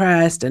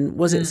depressed? And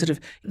was it sort of,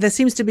 there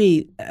seems to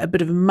be a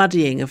bit of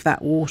muddying of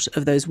that water,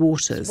 of those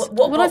waters. What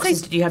Well, I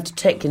boxes think- did you have to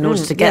tick in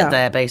order to get yeah.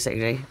 there,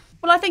 basically?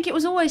 Well, I think it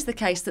was always the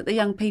case that the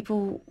young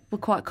people were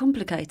quite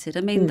complicated.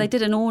 I mean, they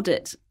did an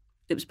audit,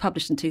 it was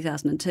published in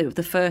 2002, of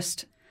the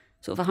first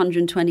sort of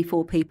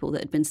 124 people that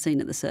had been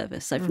seen at the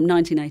service, so from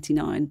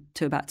 1989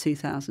 to about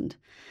 2000.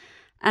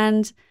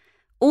 And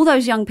all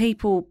those young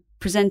people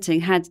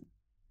presenting had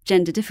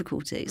gender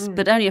difficulties,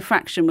 but only a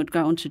fraction would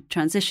go on to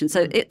transition.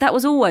 So that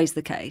was always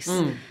the case.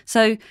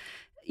 So,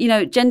 you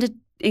know, gender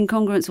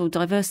incongruence or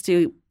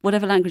diversity,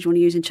 whatever language you want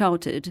to use in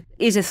childhood,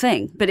 is a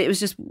thing. But it was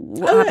just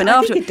what happened I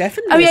after. think it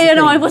definitely Oh is yeah, a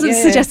no, I thing. wasn't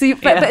Yeah. suggesting.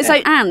 But so,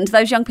 and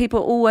those young people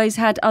always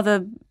had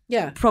other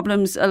Yeah.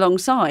 problems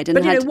alongside. And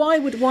But you had, know,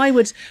 why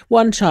would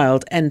one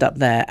child end up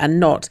there and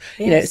not,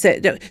 you know, so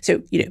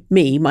you know,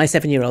 me, my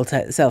 7-year-old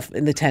self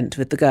in the tent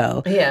with the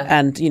girl, Yeah.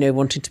 and you know,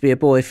 wanting to be a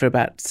boy for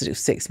about sort of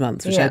 6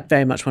 months, which I Yeah.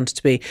 very much wanted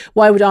to be.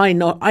 Why would I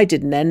not? I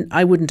didn't then.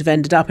 I wouldn't have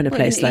ended up in a Well,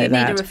 place you like need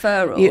that. a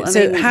referral. I So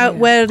mean, how?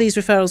 Where are these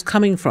referrals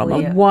coming from? Well,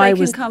 And yeah. why they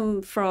was? can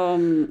come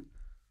from.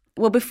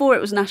 Well, before it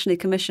was nationally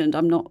commissioned,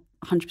 I'm not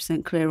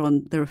 100% clear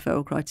on the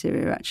referral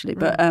criteria actually,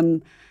 but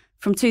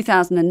from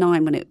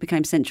 2009 when it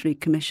became centrally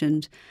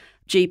commissioned,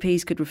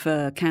 GPs could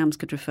refer, CAMS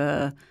could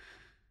refer,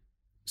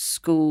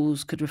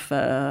 schools could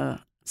refer.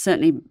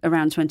 Certainly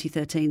around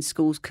 2013,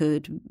 schools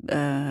could,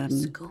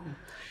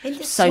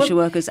 social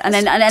workers, and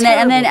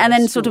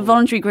then sort of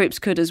voluntary groups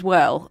could as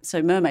well.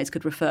 So mermaids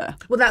could refer.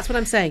 Well, that's what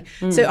I'm saying.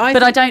 Mm. So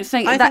But I don't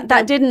think I that think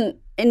that didn't,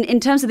 in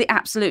terms of the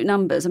absolute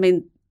numbers, I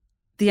mean,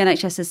 the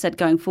NHS has said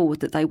going forward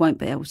that they won't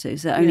be able to.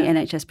 So only Yeah.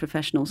 NHS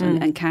professionals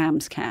and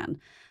CAMS can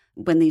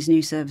when these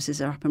new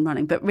services are up and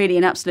running. But really,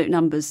 in absolute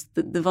numbers,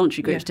 the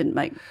voluntary groups didn't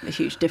make a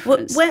huge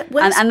difference.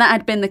 where's- and that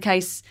had been the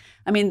case.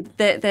 I mean,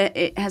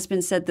 it has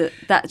been said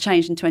that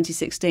changed in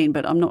 2016,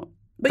 but I'm not...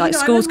 But, like you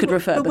know, I schools could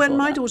remember- refer But when before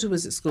my that. daughter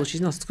was at school,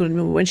 she's not at school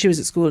anymore. When she was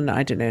at school, and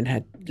I don't know, in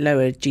her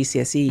lower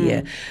GCSE Hmm.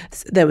 year,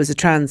 there was a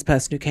trans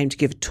person who came to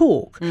give a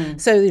talk.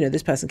 So, you know,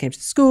 this person came to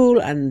the school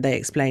and they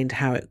explained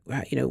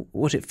you know,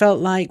 what it felt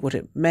like, what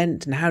it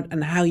meant, and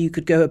how you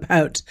could go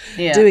about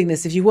Yeah. doing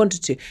this if you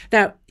wanted to.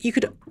 Now, you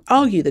could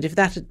argue that if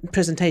that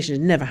presentation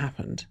had never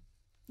happened,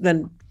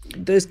 then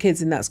those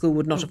kids in that school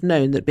would not have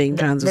known that being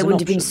trans was They an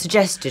wouldn't have been option.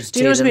 suggested to Do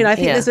you know what I mean? them. I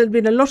think Yeah. there's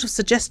been a lot of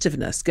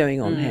suggestiveness going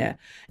on here,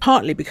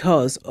 partly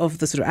because of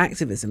the sort of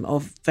activism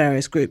of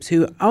various groups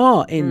who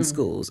are in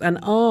schools and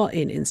are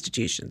in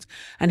institutions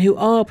and who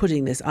are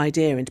putting this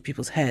idea into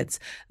people's heads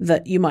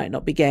that you might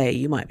not be gay,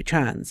 you might be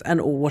trans, and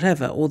or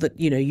whatever, or that,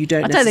 you know, you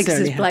don't I don't think it's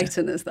necessarily as have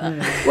to. blatant as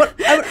that.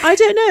 Well, I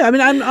don't know. I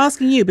mean, I'm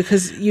asking you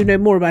because you know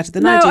more about it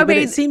than I No, do. I But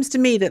mean- it seems to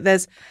me that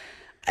there's,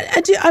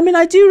 I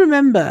do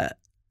remember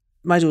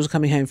my daughter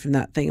coming home from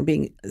that thing and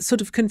being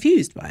sort of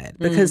confused by it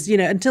because you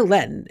know, until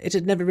then it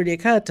had never really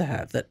occurred to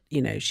her that,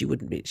 you know, she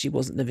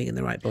wasn't living in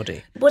the right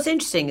body. What's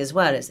interesting as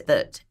well is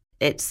that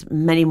it's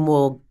many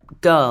more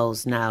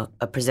girls now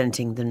are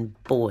presenting than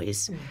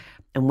boys,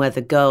 and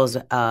whether girls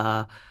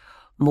are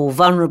more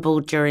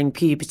vulnerable during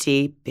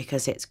puberty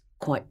because it's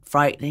quite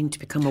frightening to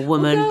become a Well,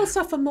 woman. girls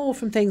suffer more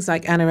from things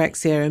like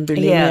anorexia and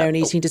bulimia Yeah. and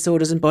eating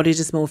disorders and body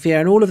dysmorphia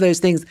and all of those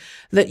things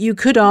that you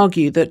could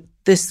argue that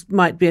this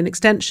might be an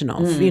extension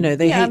of. You know,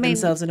 they hate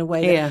themselves in a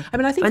way. Yeah. I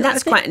mean, I think and that's I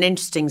think, quite an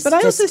interesting But I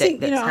also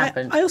statistic think, that's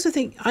happened. I also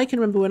think I can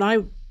remember when I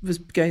was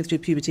going through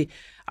puberty,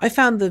 I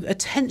found the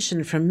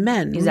attention from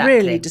men Exactly.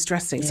 really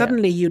distressing. Yeah.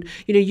 Suddenly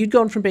you'd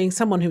gone from being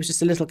someone who was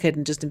just a little kid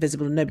and just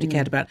invisible and nobody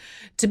cared about,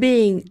 to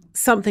being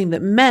something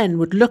that men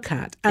would look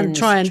at and In the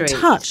try and street,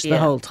 touch the yeah.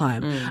 whole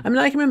time. I mean,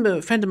 I can remember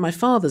a friend of my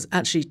father's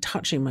actually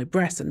touching my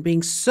breast and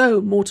being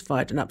so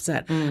mortified and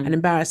upset and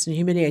embarrassed and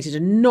humiliated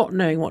and not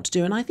knowing what to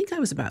do. And I think I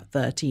was about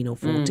 13 or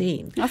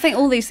 14. I think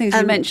all these things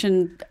you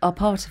mentioned are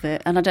part of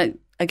it. And I don't,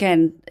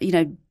 again,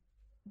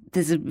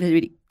 there's a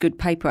really good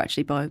paper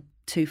actually by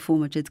 2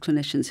 former GIDS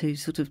clinicians who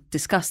sort of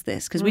discuss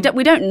this, because we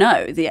don't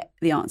know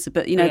the answer,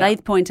 but they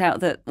point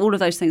out that all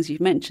of those things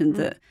you've mentioned,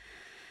 that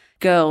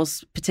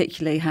girls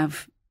particularly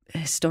have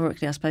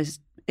historically, I suppose,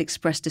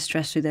 expressed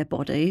distress through their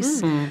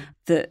bodies,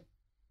 that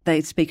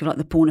they speak of like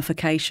the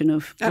pornification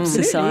of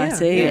Absolutely,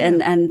 society yeah.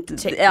 and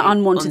Particularly on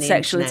unwanted the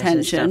sexual internet and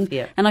attention. stuff,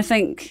 yeah. And I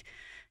think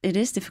it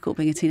is difficult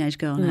being a teenage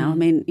girl now. I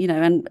mean,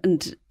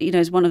 and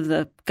as one of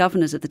the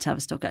governors of the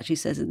Tavistock actually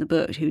says in the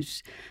book,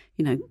 who's,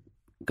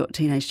 got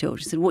teenage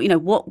children, said,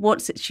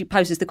 what's it? She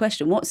poses the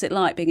question, what's it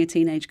like being a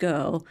teenage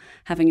girl,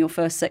 having your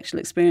first sexual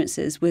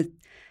experiences with,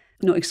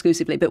 not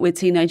exclusively, but with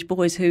teenage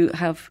boys who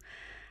have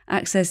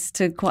access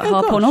to quite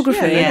hard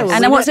pornography. yeah.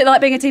 And then what's it like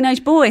being a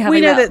teenage boy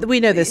having We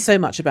know there's so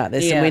much about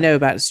this, and we know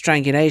about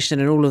strangulation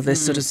and all of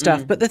this sort of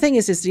stuff. But the thing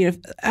is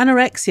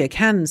anorexia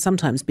can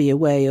sometimes be a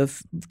way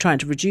of trying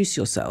to reduce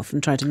yourself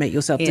and trying to make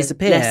yourself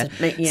disappear,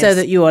 so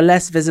that you are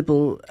less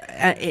visible.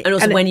 And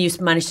also, when you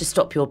manage to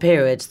stop your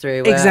periods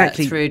through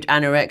through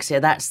anorexia,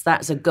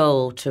 that's a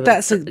goal to.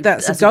 That's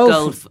a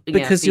goal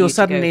because you're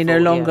suddenly no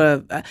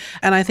longer.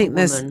 And I think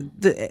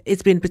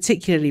it's been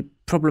particularly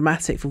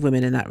problematic for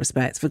women in that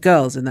respect, for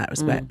girls in that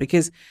respect,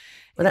 because.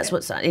 Well, that's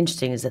what's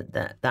interesting, is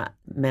that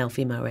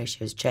male-female ratio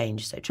has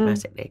changed so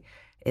dramatically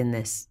in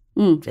this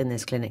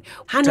clinic.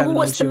 Hannah,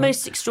 what's the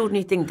most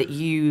extraordinary thing that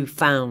you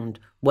found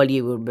while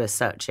you were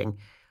researching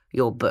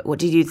your book? What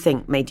did you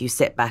think made you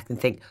sit back and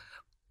think,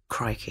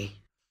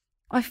 crikey?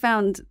 I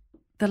found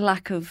the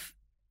lack of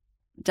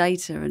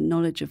data and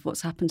knowledge of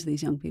what's happened to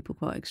these young people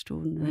quite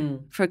extraordinary.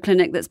 For a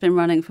clinic that's been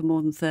running for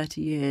more than 30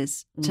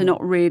 years, to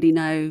not really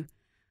know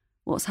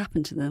what's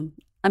happened to them.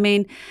 I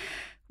mean,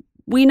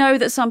 we know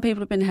that some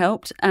people have been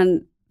helped,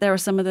 and there are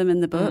some of them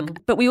in the book,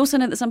 but we also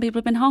know that some people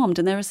have been harmed,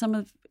 and there are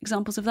some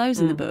examples of those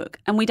in the book.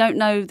 And we don't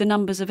know the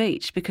numbers of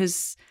each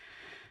because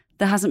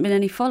there hasn't been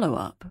any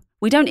follow-up.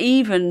 We don't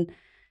even,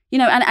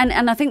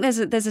 and I think there's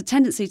a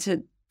tendency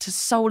to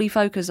solely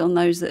focus on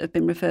those that have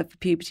been referred for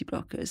puberty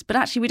blockers, but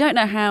actually we don't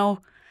know how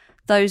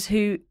those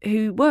who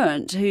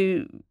weren't,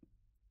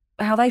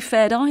 how they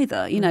fared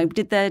either.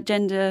 Did their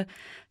gender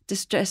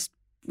distress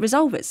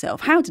resolve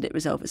itself? How did it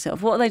resolve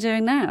itself? What are they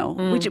doing now?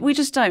 We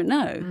just don't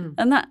know,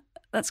 and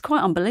that's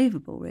quite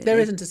unbelievable, really. There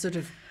isn't a sort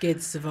of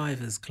GIDS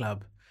survivors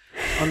club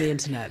on the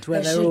internet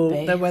where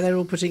they're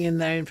all putting in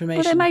their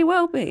information. Well, there may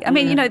well be. I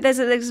mean, there's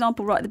an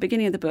example right at the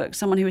beginning of the book,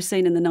 someone who was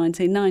seen in the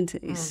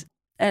 1990s,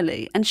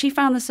 Ellie, and she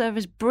found the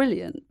service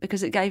brilliant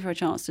because it gave her a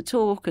chance to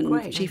talk,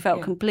 and she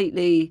felt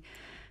completely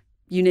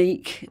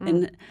unique.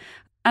 And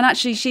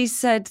actually, she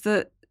said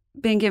that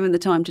being given the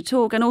time to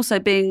talk, and also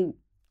being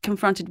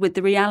confronted with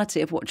the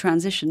reality of what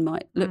transition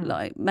might look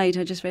like, made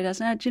her just realise,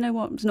 do you know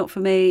what, it's not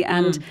for me,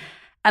 and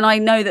I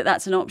know that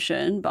that's an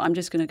option, but I'm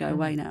just going to go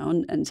away now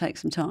and take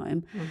some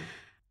time.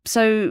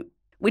 So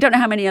we don't know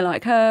how many are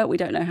like her. We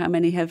don't know how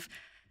many have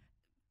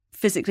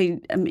physically,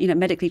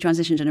 medically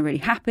transitioned and are really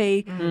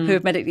happy, who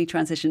have medically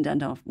transitioned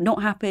and are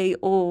not happy,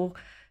 or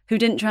who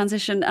didn't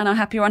transition and are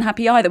happy or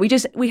unhappy either.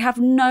 We have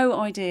no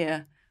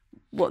idea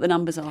what the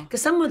numbers are.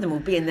 Because some of them will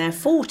be in their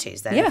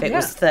 40s then, if it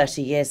was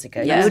 30 years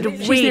ago. Yeah, you would have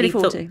she's really nearly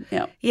thought, 40.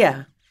 Yeah.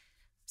 Yeah.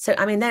 So,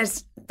 I mean,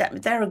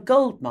 they're a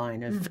gold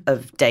mine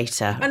of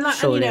data,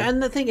 surely.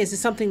 And the thing is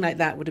something like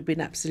that would have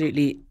been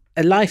absolutely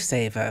a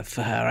lifesaver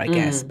for her, I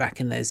guess, back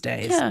in those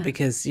days,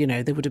 because,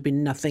 there would have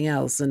been nothing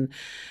else and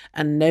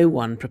no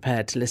one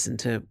prepared to listen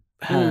to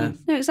her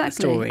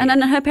story. And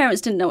then her parents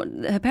didn't know.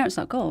 Her parents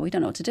were like, we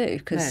don't know what to do,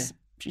 because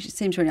she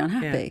seems really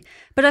unhappy.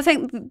 But I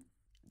think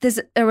there's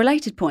a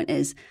related point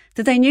is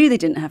that they knew they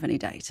didn't have any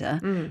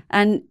data.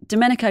 And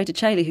Domenico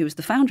DeCeli, who was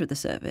the founder of the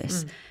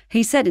service,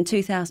 he said in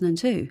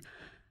 2002,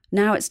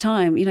 now it's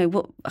time,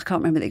 I can't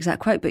remember the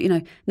exact quote, but,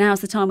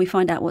 now's the time we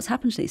find out what's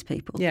happened to these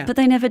people. Yeah. But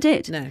they never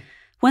did. No.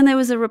 When there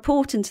was a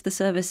report into the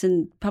service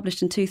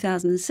published in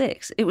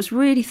 2006, it was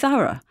really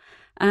thorough.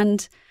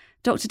 And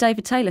Dr.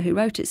 David Taylor, who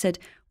wrote it, said,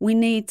 we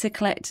need to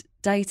collect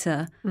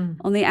data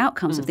on the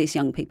outcomes of these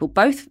young people,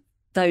 both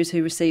those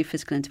who receive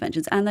physical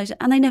interventions and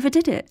they never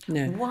did it.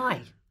 No.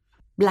 Why?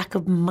 Lack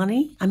of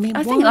money? I mean,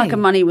 I think lack of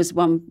money was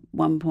one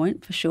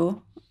point for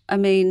sure. I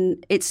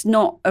mean, it's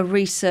not a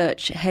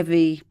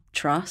research-heavy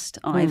trust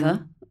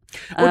either.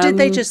 Or did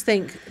they just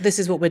think, this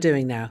is what we're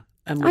doing now?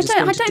 And I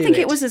don't think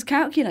it was as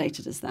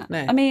calculated as that.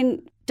 No. I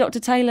mean, Dr.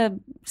 Taylor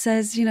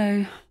says,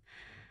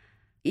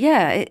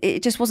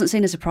 it just wasn't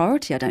seen as a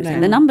priority, I don't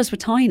think. The numbers were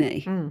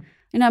tiny.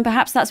 And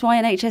perhaps that's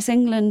why NHS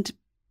England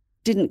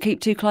didn't keep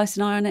too close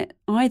an eye on it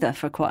either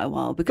for quite a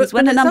while. Because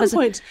when the numbers...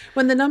 some point,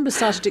 when the numbers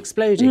started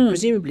exploding,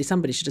 presumably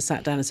somebody should have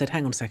sat down and said,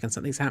 hang on a second,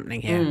 something's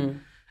happening here.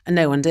 And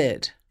no one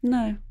did.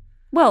 No.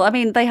 Well, I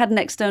mean, they had an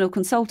external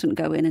consultant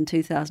go in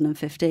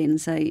 2015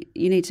 and say,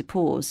 you need to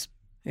pause.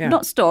 Yeah.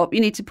 Not stop, you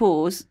need to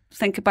pause,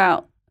 think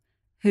about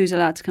who's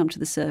allowed to come to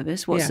the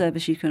service, what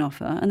service you can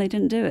offer, and they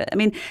didn't do it. I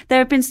mean, there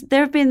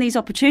have been these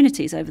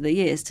opportunities over the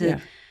years to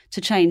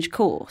change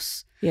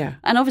course. Yeah.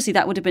 And obviously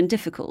that would have been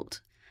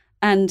difficult.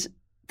 And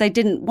they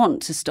didn't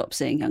want to stop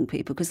seeing young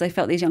people because they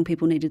felt these young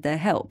people needed their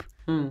help.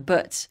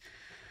 But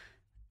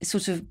it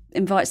sort of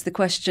invites the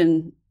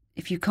question,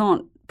 if you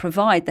can't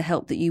provide the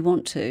help that you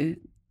want to,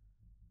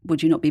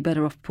 would you not be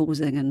better off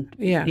pausing and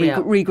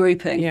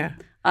regrouping? Yeah.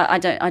 I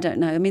don't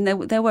know. I mean,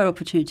 there were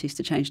opportunities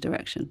to change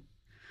direction.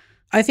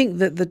 I think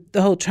that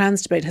the whole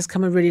trans debate has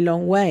come a really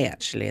long way,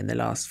 actually, in the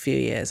last few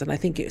years. And I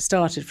think it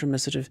started from a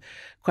sort of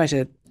quite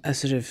a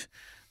sort of,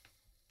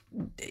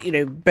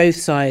 both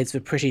sides were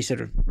pretty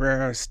sort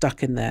of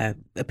stuck in their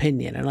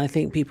opinion. And I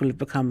think people have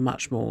become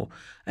much more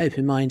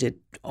open-minded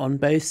on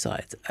both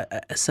sides.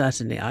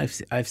 Certainly, I've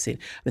seen.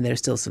 I mean, there are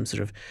still some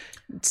sort of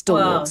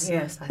stalwarts. Well,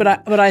 yes,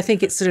 but I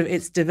think it's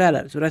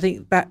developed. But I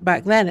think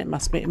back then it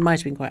might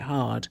have been quite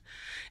hard,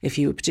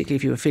 particularly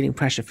if you were feeling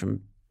pressure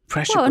from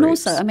pressure groups. And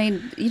also, I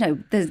mean,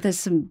 there's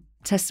some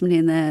testimony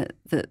in there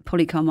that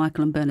Polly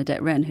Carmichael and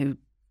Bernadette Wren, who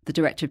the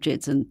director of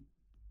GIDS and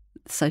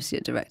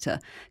associate director,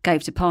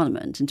 gave to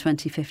Parliament in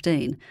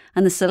 2015,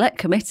 and the Select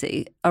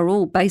Committee are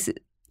all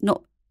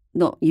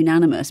not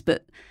unanimous,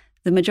 but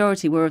the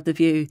majority were of the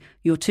view,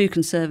 you're too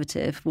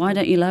conservative. Why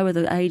don't you lower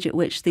the age at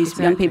which these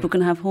young people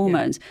can have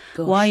hormones?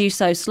 Yeah. Why are you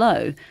so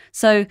slow?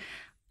 So,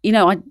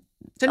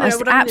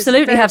 I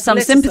absolutely have some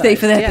sympathy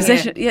for their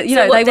position.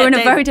 Yeah. They were in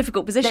a very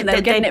difficult position. They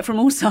were getting it from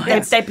all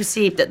sides. They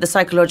perceived that the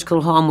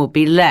psychological harm would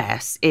be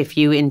less if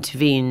you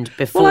intervened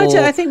before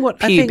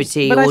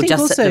puberty or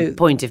just at the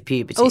point of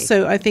puberty.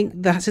 Also, I think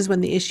that is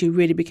when the issue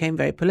really became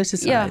very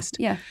politicised.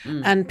 Yeah.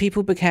 And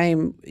people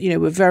became,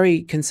 were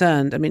very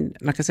concerned. I mean,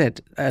 like I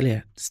said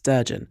earlier,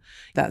 Sturgeon,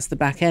 that's the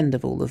back end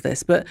of all of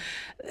this. But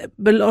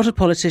a lot of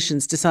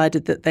politicians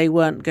decided that they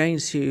weren't going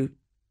to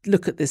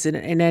look at this in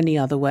any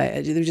other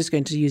way. They were just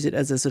going to use it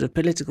as a sort of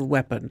political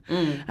weapon,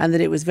 and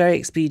that it was very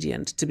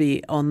expedient to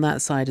be on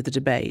that side of the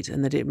debate,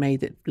 and that it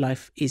made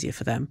life easier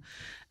for them.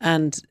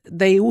 And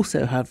they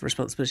also have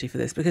responsibility for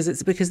this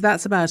because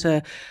that's about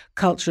a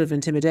culture of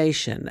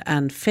intimidation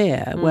and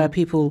fear, where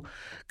people,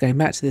 going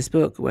back to this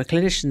book, where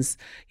clinicians,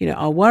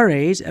 are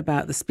worried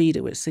about the speed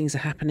at which things are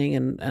happening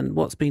and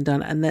what's being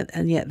done,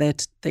 and yet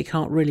they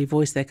can't really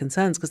voice their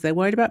concerns because they're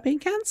worried about being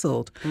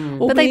cancelled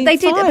or but being they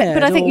did.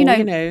 But I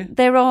think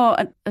there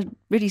are a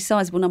really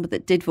sizable number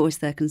that did voice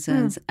their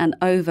concerns, and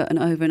over and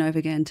over and over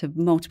again to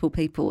multiple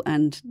people,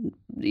 and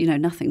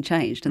nothing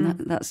changed, and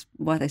that's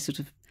why they sort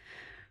of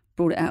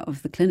brought it out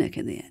of the clinic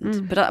in the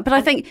end. But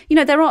I think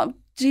there are,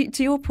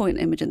 to your point,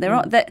 Imogen,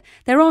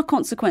 there are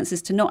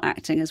consequences to not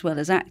acting as well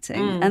as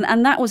acting,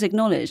 and that was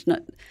acknowledged.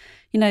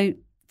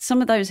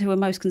 Some of those who are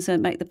most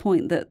concerned make the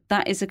point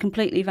that is a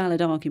completely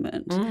valid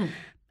argument,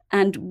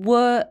 and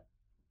were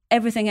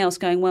everything else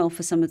going well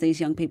for some of these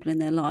young people in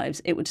their lives,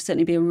 it would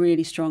certainly be a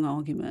really strong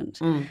argument.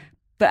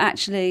 But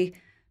actually,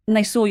 and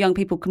they saw young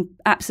people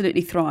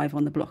absolutely thrive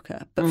on the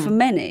blocker, but for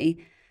many,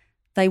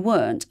 they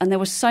weren't, and there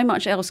was so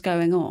much else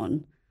going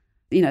on.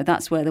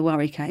 That's where the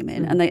worry came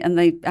in, and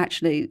they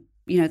actually,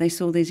 they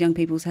saw these young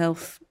people's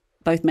health,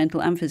 both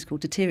mental and physical,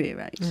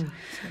 deteriorate.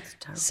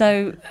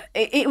 So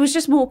it was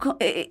just more.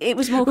 It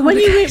was more. When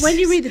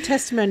you read the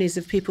testimonies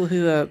of people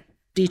who are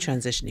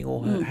detransitioning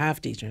or who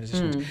have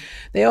detransitioned,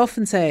 they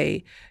often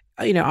say,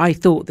 I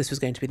thought this was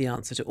going to be the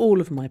answer to all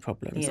of my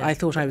problems. I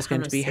thought I was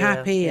going to be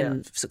happy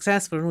and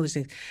successful and all these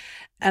things.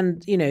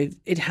 And,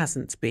 it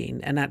hasn't been.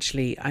 And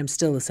actually, I'm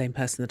still the same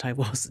person that I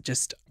was,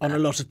 just on a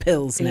lot of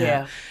pills now.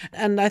 Yeah.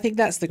 And I think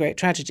that's the great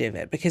tragedy of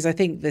it, because I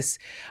think this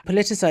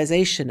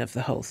politicization of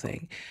the whole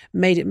thing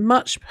made it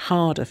much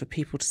harder for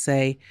people to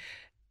say,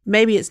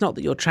 maybe it's not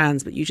that you're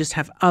trans, but you just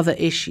have other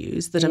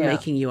issues that are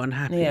making you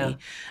unhappy,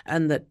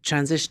 and that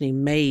transitioning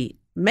may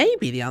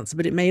be the answer,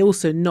 but it may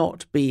also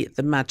not be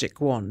the magic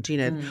wand.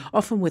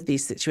 Often with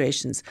these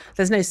situations,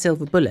 there's no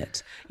silver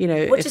bullet.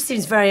 It just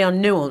seems very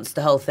unnuanced,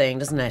 the whole thing,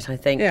 doesn't it? I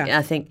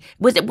think.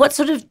 What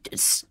sort of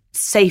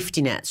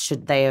safety nets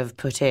should they have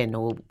put in,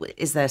 or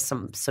is there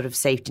some sort of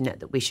safety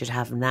net that we should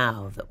have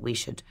now that we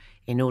should,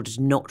 in order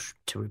not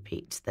to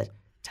repeat the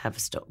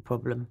Tavistock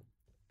problem?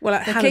 Well,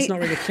 Hannah's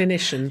not really a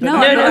clinician. But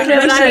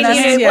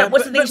No.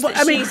 What's the things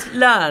that she's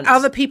learned?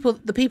 Other people,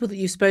 the people that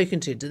you've spoken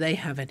to, do they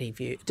have any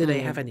view? Do they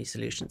have any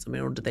solutions? I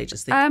mean, or do they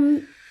just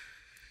think?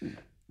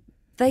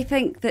 They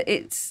think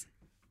that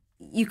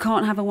you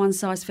can't have a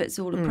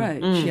one-size-fits-all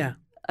approach. Yeah.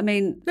 I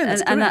mean, No,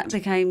 and that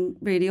became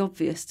really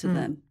obvious to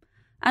them.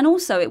 And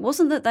also, it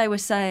wasn't that they were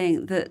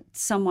saying that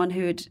someone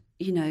who had,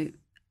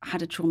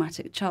 had a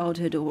traumatic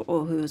childhood or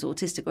who was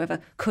autistic or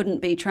whatever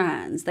couldn't be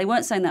trans. They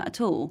weren't saying that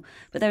at all,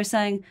 but they were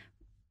saying,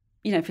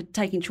 for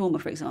taking trauma,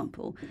 for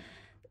example,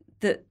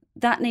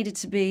 that needed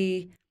to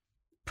be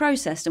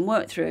processed and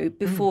worked through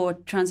before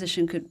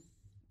transition could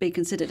be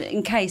considered,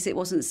 in case it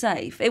wasn't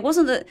safe. It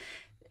wasn't that.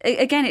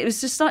 Again, it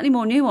was just slightly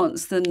more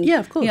nuanced than,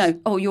 of course.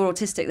 You're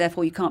autistic,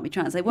 therefore you can't be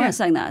trans. They weren't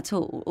saying that at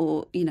all.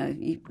 Or,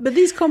 But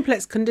these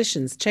complex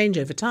conditions change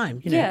over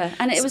time, Yeah,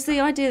 and it was the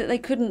idea that they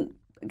couldn't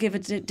give a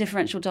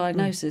differential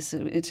diagnosis,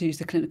 to use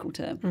the clinical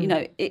term,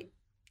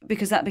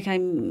 because that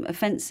became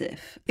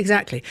offensive.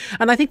 Exactly.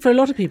 And I think for a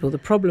lot of people, the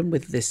problem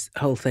with this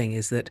whole thing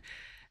is that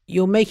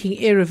you're making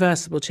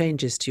irreversible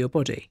changes to your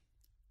body.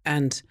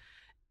 And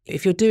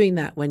if you're doing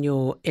that when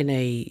you're in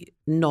a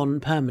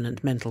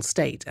non-permanent mental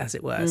state, as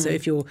it were, so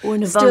if you're or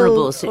in a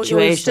vulnerable situation,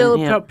 or you're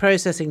still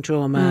processing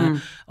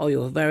trauma, or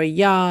you're very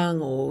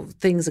young, or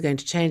things are going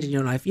to change in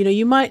your life,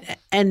 you might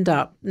end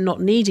up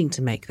not needing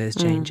to make those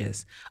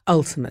changes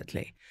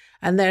ultimately.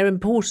 And they're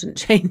important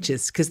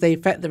changes because they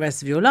affect the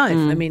rest of your life.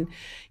 I mean,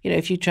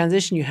 if you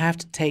transition, you have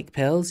to take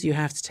pills, you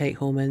have to take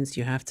hormones,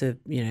 you have to,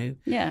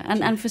 Yeah,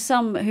 and for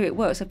some who it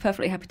works, are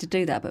perfectly happy to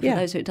do that. But for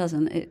those who it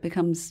doesn't, it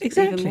becomes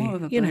even more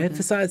of a burden.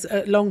 Besides,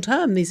 long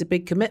term, these are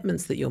big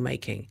commitments that you're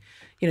making.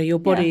 Your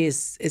body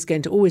is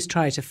going to always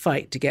try to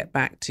fight to get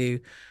back to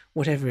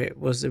whatever it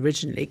was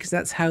originally, because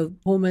that's how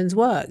hormones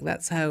work.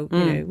 That's how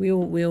we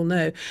all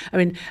know. I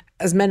mean,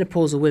 as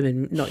menopausal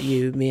women, not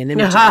you, me and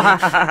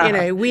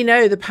Imogen, we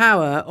know the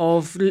power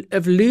of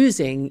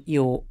losing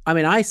your. I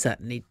mean, I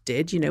certainly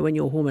did. When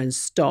your hormones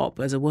stop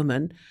as a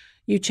woman,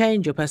 you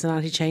change. Your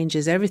personality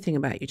changes. Everything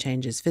about you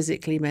changes,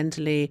 physically,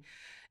 mentally.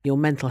 Your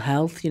mental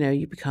health.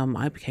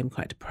 I became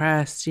quite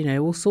depressed.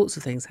 All sorts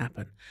of things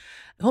happen.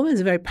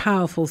 Hormones are very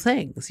powerful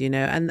things,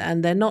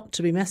 and they're not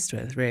to be messed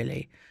with,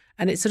 really.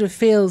 And it sort of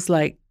feels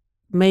like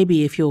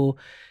maybe if you're,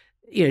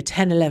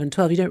 10, 11,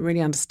 12, you don't really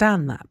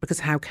understand that,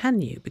 because how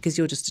can you? Because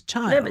you're just a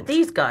child. No, but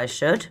these guys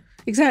should.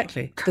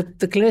 Exactly.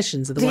 The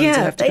clinicians are the ones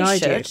who have to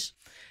guide you.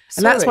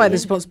 And that's why the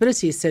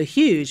responsibility is so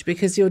huge,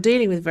 because you're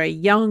dealing with very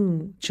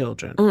young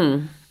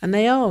children. And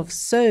they are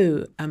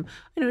so,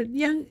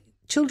 young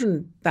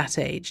children that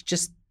age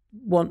just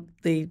want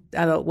the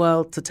adult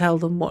world to tell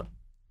them what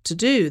to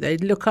do. They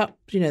look up,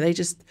 they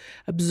just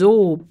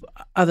absorb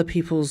other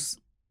people's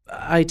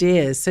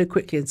ideas so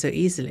quickly and so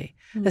easily.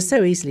 They're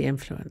so easily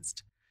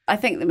influenced. I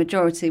think the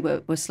majority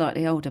were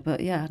slightly older, but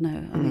I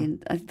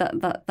mean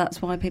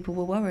that's why people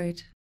were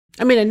worried.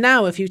 I mean, and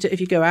now if you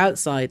go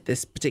outside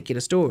this particular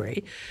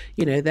story,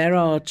 there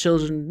are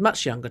children,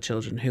 much younger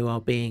children, who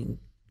are being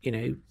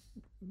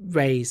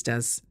raised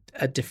as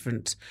a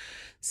different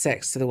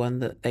sex to the one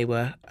that they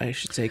were, I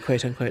should say,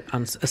 quote unquote,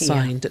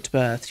 assigned at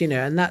birth.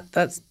 And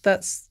that's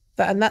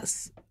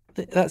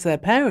their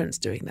parents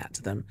doing that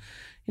to them.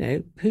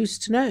 Who's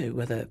to know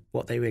whether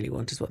what they really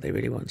want is what they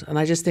really want? And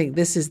I just think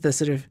this is the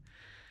sort of,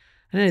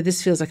 I don't know,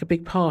 this feels like a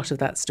big part of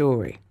that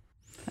story.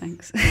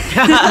 Thanks.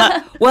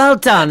 Well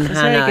done,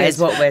 Hannah, is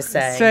what we're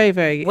saying. It's very,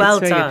 very well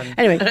done. Good.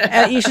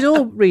 Anyway, you should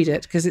all read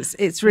it, because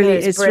it's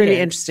really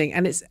interesting,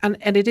 and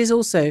it is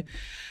also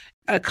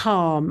a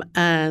calm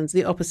and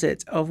the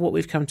opposite of what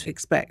we've come to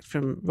expect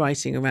from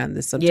writing around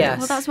this subject. Yes.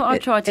 Well, that's what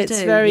I've tried to do.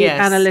 It's very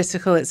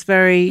analytical. It's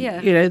very,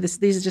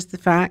 these are just the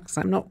facts.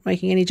 I'm not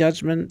making any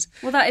judgment.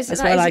 Well, that's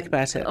what I like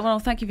about it. Well,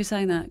 thank you for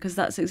saying that, because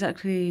that's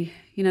exactly,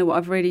 what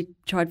I've really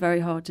tried very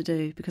hard to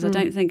do, because I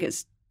don't think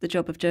it's the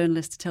job of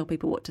journalists to tell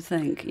people what to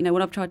think.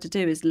 What I've tried to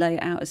do is lay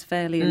it out as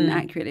fairly and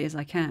accurately as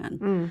I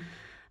can.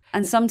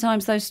 And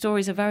sometimes those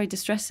stories are very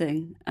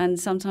distressing, and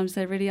sometimes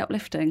they're really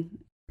uplifting.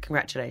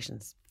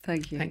 Congratulations.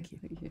 Thank you. Thank you.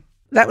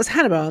 That was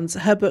Hannah Barnes.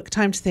 Her book,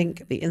 Time to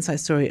Think, The Inside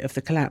Story of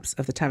the Collapse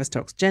of the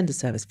Tavistock's Gender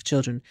Service for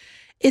Children,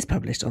 is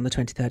published on the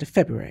 23rd of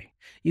February.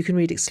 You can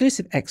read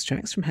exclusive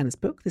extracts from Hannah's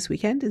book this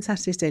weekend in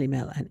Saturday's Daily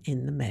Mail and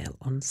in the Mail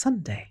on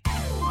Sunday.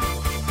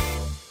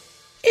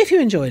 If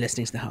you enjoy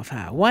listening to The Half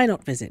Hour, why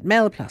not visit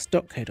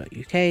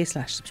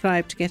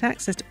mailplus.co.uk/subscribe to get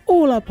access to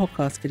all our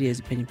podcasts,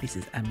 videos, opinion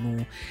pieces and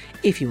more.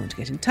 If you want to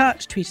get in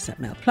touch, tweet us at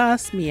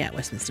mailplus, me at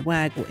Westminster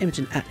Wag, or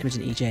Imogen at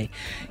Imogen EJ.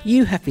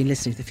 You have been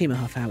listening to The Female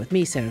Half Hour with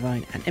me, Sarah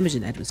Vine, and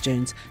Imogen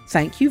Edwards-Jones.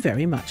 Thank you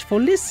very much for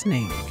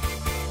listening.